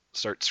just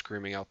start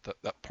screaming out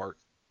that part.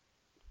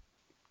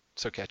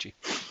 So catchy.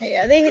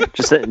 Yeah, they have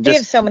so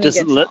many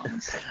good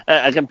songs.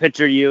 I can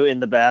picture you in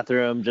the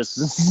bathroom just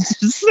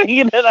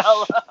singing it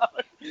out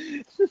loud.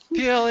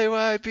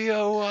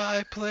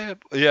 P-L-A-Y-B-O-Y, Player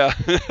Boy. Yeah.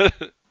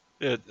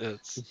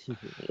 It's...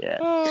 Yeah.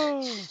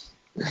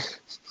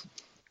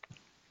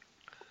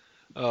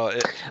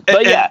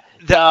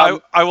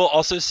 I will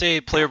also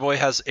say Player Boy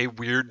has a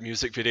weird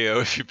music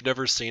video. If you've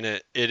never seen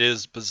it, it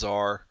is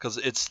bizarre because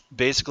it's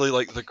basically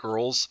like the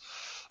girls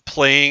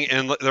playing,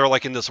 and they're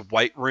like in this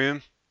white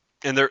room,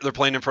 and they're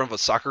playing in front of a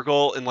soccer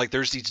goal, and like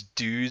there's these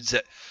dudes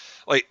that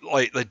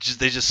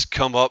they just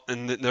come up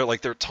and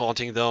they're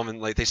taunting them, and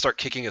like they start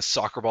kicking a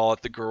soccer ball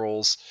at the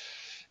girls,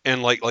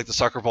 and like the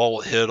soccer ball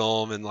will hit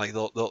them, and like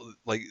they'll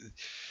like.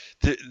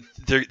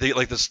 They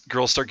like this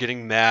girls start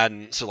getting mad,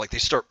 and so like they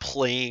start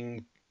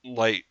playing,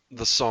 like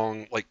the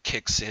song like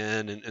kicks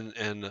in,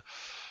 and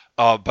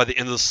by the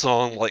end of the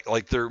song,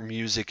 like their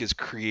music is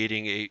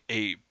creating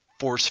a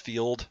force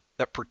field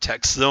that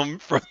protects them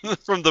from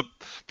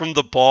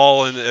the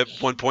ball, and at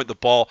one point the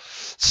ball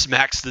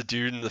smacks the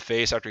dude in the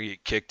face after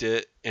he kicked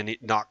it, and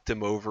it knocked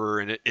him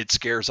over, and it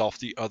scares off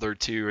the other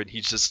two, and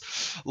he's just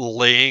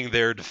laying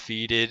there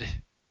defeated.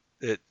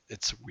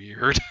 It's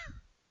weird.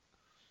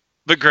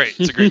 But great,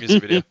 it's a great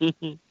music video.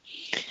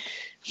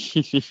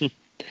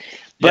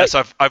 Yes,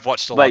 I've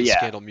watched a lot of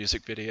Scandal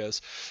music videos.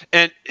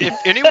 And if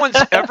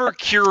anyone's ever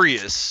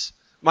curious,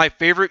 my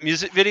favorite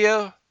music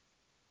video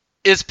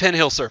is Pin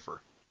Hill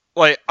Surfer.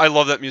 Like, I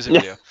love that music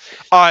video.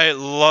 I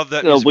love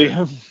that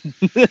music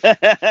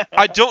video.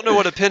 I don't know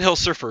what a Pin Hill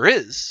Surfer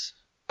is.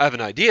 I have an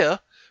idea,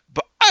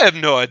 but I have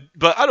no idea.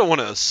 But I don't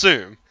want to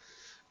assume.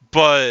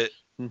 But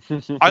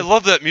I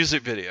love that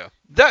music video.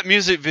 That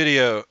music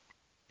video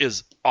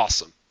is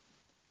awesome.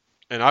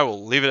 And I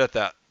will leave it at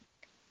that.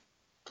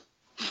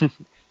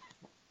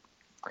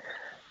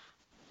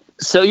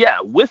 So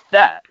yeah, with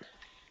that,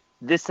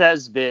 this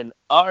has been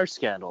our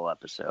Scandal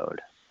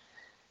episode.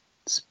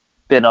 It's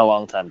been a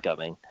long time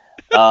coming.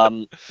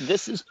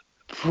 This is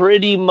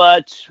pretty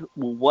much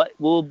what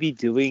we'll be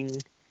doing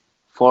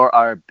for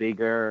our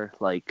bigger,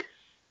 like,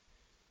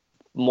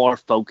 more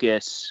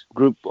focus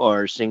group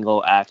or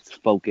single act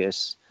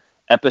focus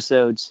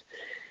episodes.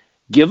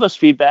 Give us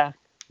feedback.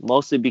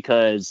 Mostly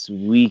because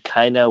we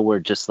kind of were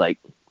just like,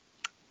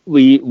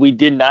 we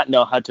did not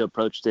know how to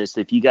approach this.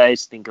 If you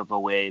guys think of a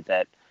way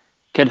that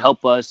could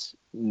help us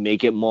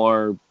make it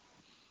more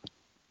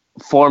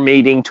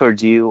formatting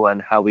towards you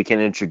on how we can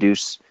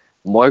introduce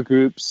more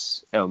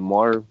groups and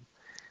more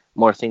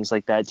things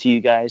like that to you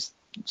guys,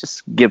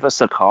 just give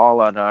us a call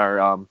on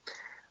our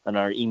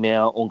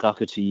email,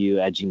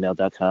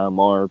 ongaku2you@gmail.com,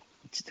 or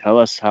tell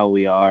us how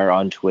we are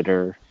on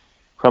Twitter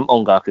from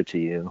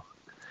ongaku2you.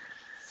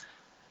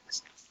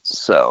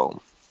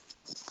 So,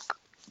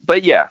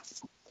 but yeah,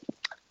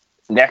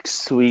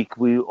 next week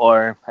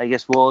I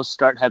guess we'll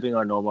start having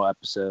our normal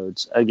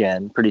episodes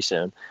again pretty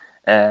soon,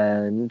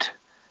 and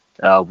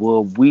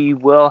we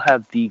will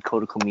have the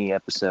Kodakumi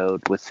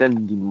episode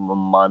within the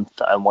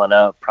month. I want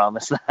to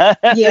promise that.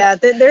 Yeah,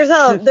 there's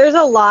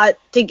a lot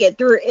to get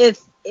through.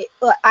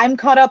 I'm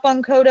caught up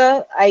on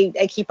Coda, I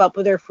keep up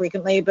with her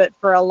frequently, but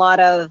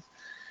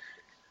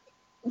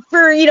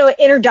for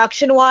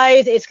introduction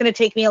wise, it's going to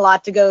take me a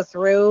lot to go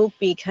through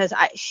because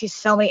she's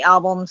so many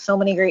albums, so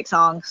many great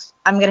songs.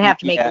 I'm going to have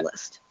to make a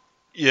list.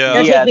 Yeah.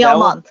 It'll take me a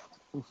month.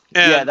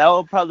 And that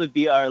will probably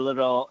be our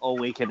little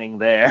awakening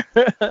there.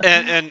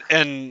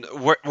 and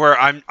where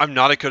I'm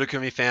not a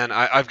Kodakumi fan,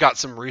 I've got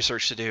some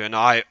research to do, and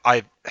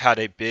I've had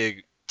a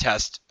big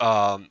test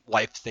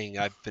life thing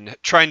I've been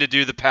trying to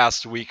do the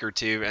past week or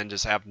two, and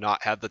just have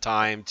not had the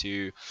time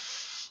to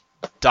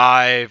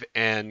dive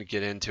and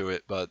get into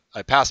it. But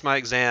I passed my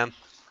exam,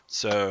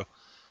 so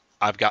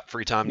I've got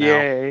free time now.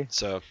 Yay.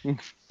 So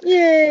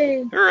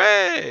yay,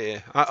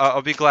 hooray!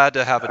 I'll be glad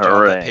to have a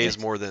job that pays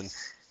more than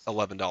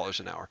 $11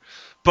 an hour,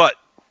 but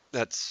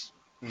that's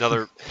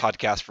another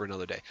podcast for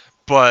another day.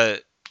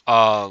 But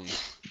yeah,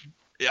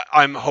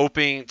 I'm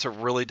hoping to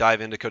really dive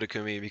into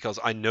Kodakumi because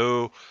I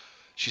know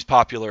she's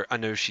popular, I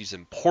know she's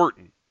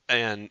important,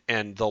 and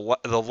the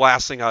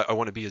last thing I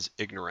want to be is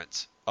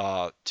ignorant.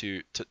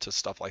 to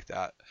stuff like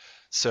that.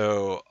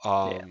 So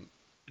Yeah.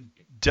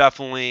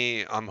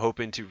 definitely, I'm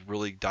hoping to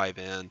really dive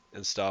in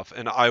and stuff.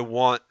 And I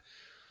want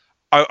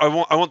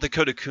the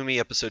Kodakumi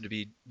episode to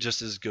be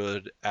just as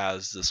good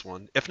as this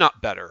one, if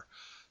not better.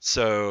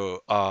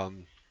 So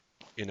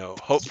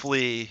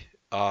hopefully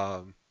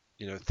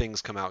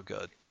things come out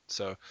good.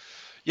 So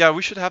yeah,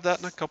 we should have that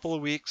in a couple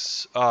of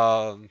weeks.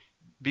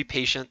 Be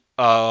patient.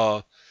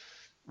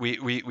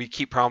 We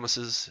keep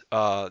promises.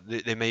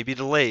 They may be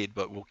delayed,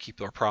 but we'll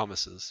keep our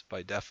promises.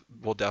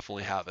 We'll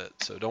definitely have it.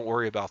 So don't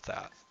worry about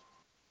that.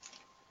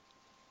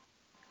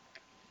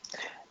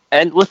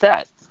 And with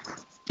that,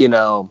 you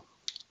know,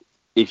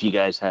 if you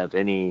guys have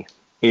any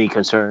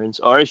concerns,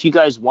 or if you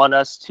guys want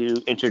us to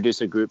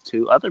introduce a group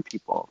to other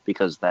people,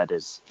 because that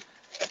is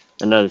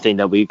another thing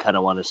that we kind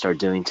of want to start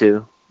doing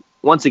too.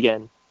 Once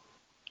again,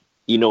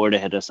 you know where to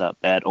hit us up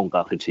at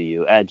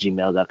ongaku2you at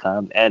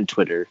gmail.com and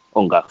Twitter,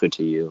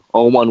 ongaku2you,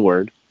 all one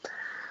word.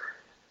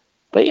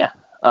 But yeah,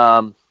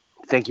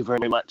 thank you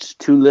very much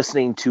to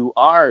listening to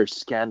our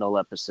Scandal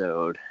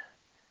episode.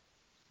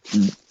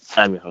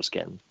 I'm your host,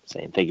 Ken,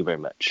 saying thank you very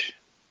much.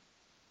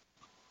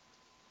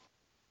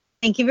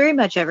 Thank you very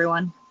much,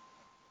 everyone.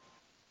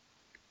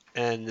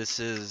 And this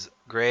is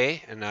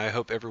Gray, and I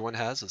hope everyone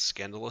has a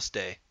scandalous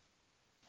day.